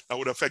process, that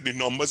would affect the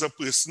numbers of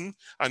person,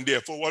 and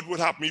therefore what would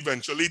happen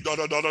eventually,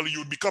 you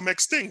would become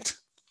extinct.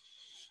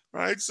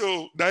 Right,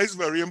 so that is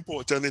very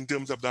important in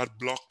terms of that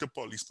block to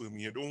polyspermy.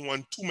 You don't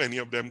want too many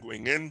of them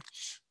going in,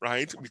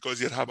 right? Because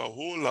you'd have a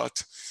whole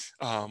lot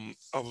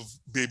of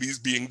babies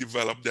being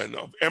developed then,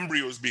 of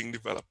embryos being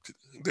developed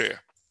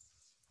there.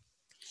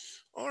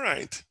 All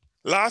right,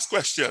 last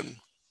question.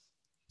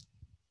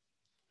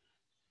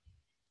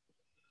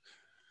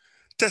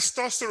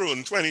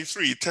 Testosterone,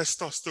 23,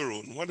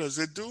 testosterone, what does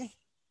it do?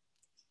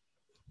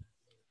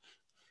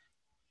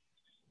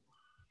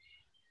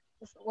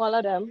 All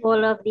of them.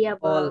 All of the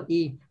above. All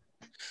E.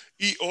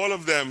 E, all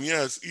of them,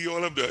 yes, E,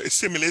 all of them. It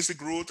stimulates the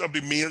growth of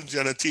the male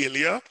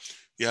genitalia,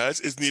 yes.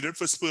 It's needed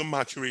for sperm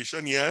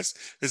maturation, yes.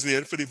 It's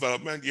needed for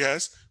development,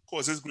 yes.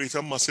 Causes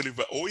greater muscle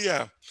development, oh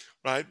yeah,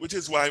 right? Which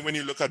is why when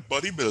you look at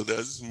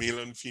bodybuilders, male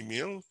and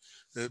female,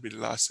 that'll be the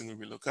last thing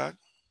we look at.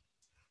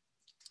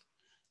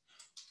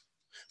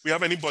 We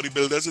have any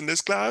bodybuilders in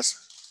this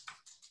class?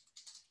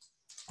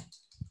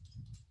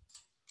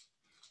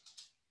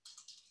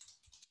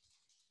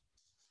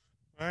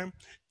 Right?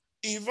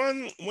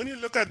 Even when you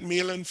look at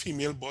male and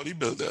female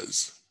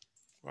bodybuilders,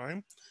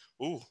 right?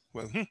 Oh,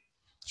 well,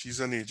 she's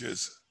an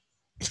ages.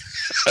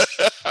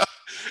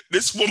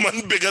 This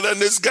woman bigger than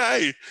this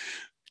guy,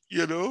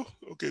 you know?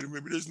 Okay,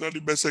 maybe this is not the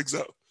best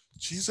example.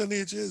 She's an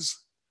ages.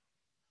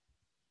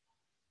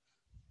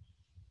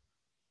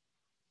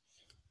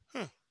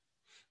 Huh.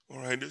 All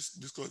right,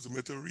 this causes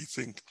me to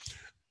rethink.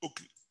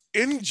 Okay,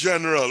 in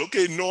general,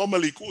 okay,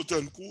 normally, quote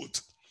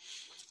unquote,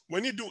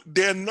 when you do,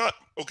 they're not,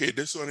 okay,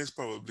 this one is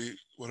probably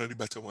one of the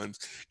better ones.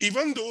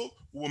 Even though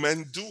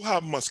women do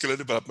have muscular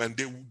development,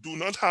 they do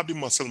not have the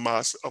muscle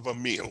mass of a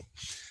male.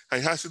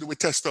 And it has to do with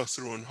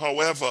testosterone.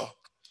 However,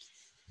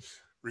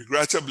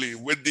 regrettably,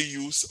 with the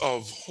use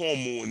of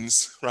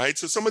hormones, right?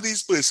 So some of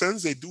these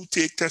persons, they do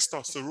take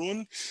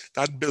testosterone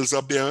that builds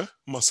up their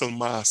muscle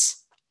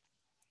mass,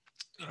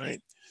 right?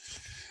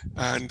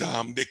 And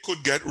they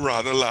could get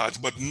rather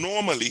large, but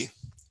normally,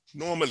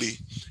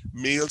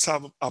 males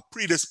are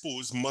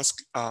predisposed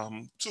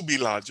to be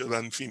larger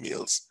than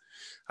females,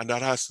 and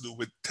that has to do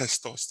with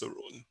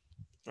testosterone.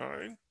 All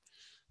right.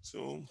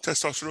 So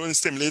testosterone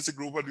stimulates the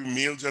growth of the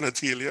male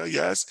genitalia.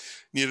 Yes,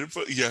 needed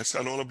for yes,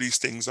 and all of these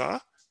things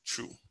are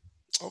true.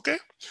 Okay.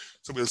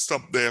 So we'll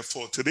stop there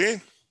for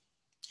today.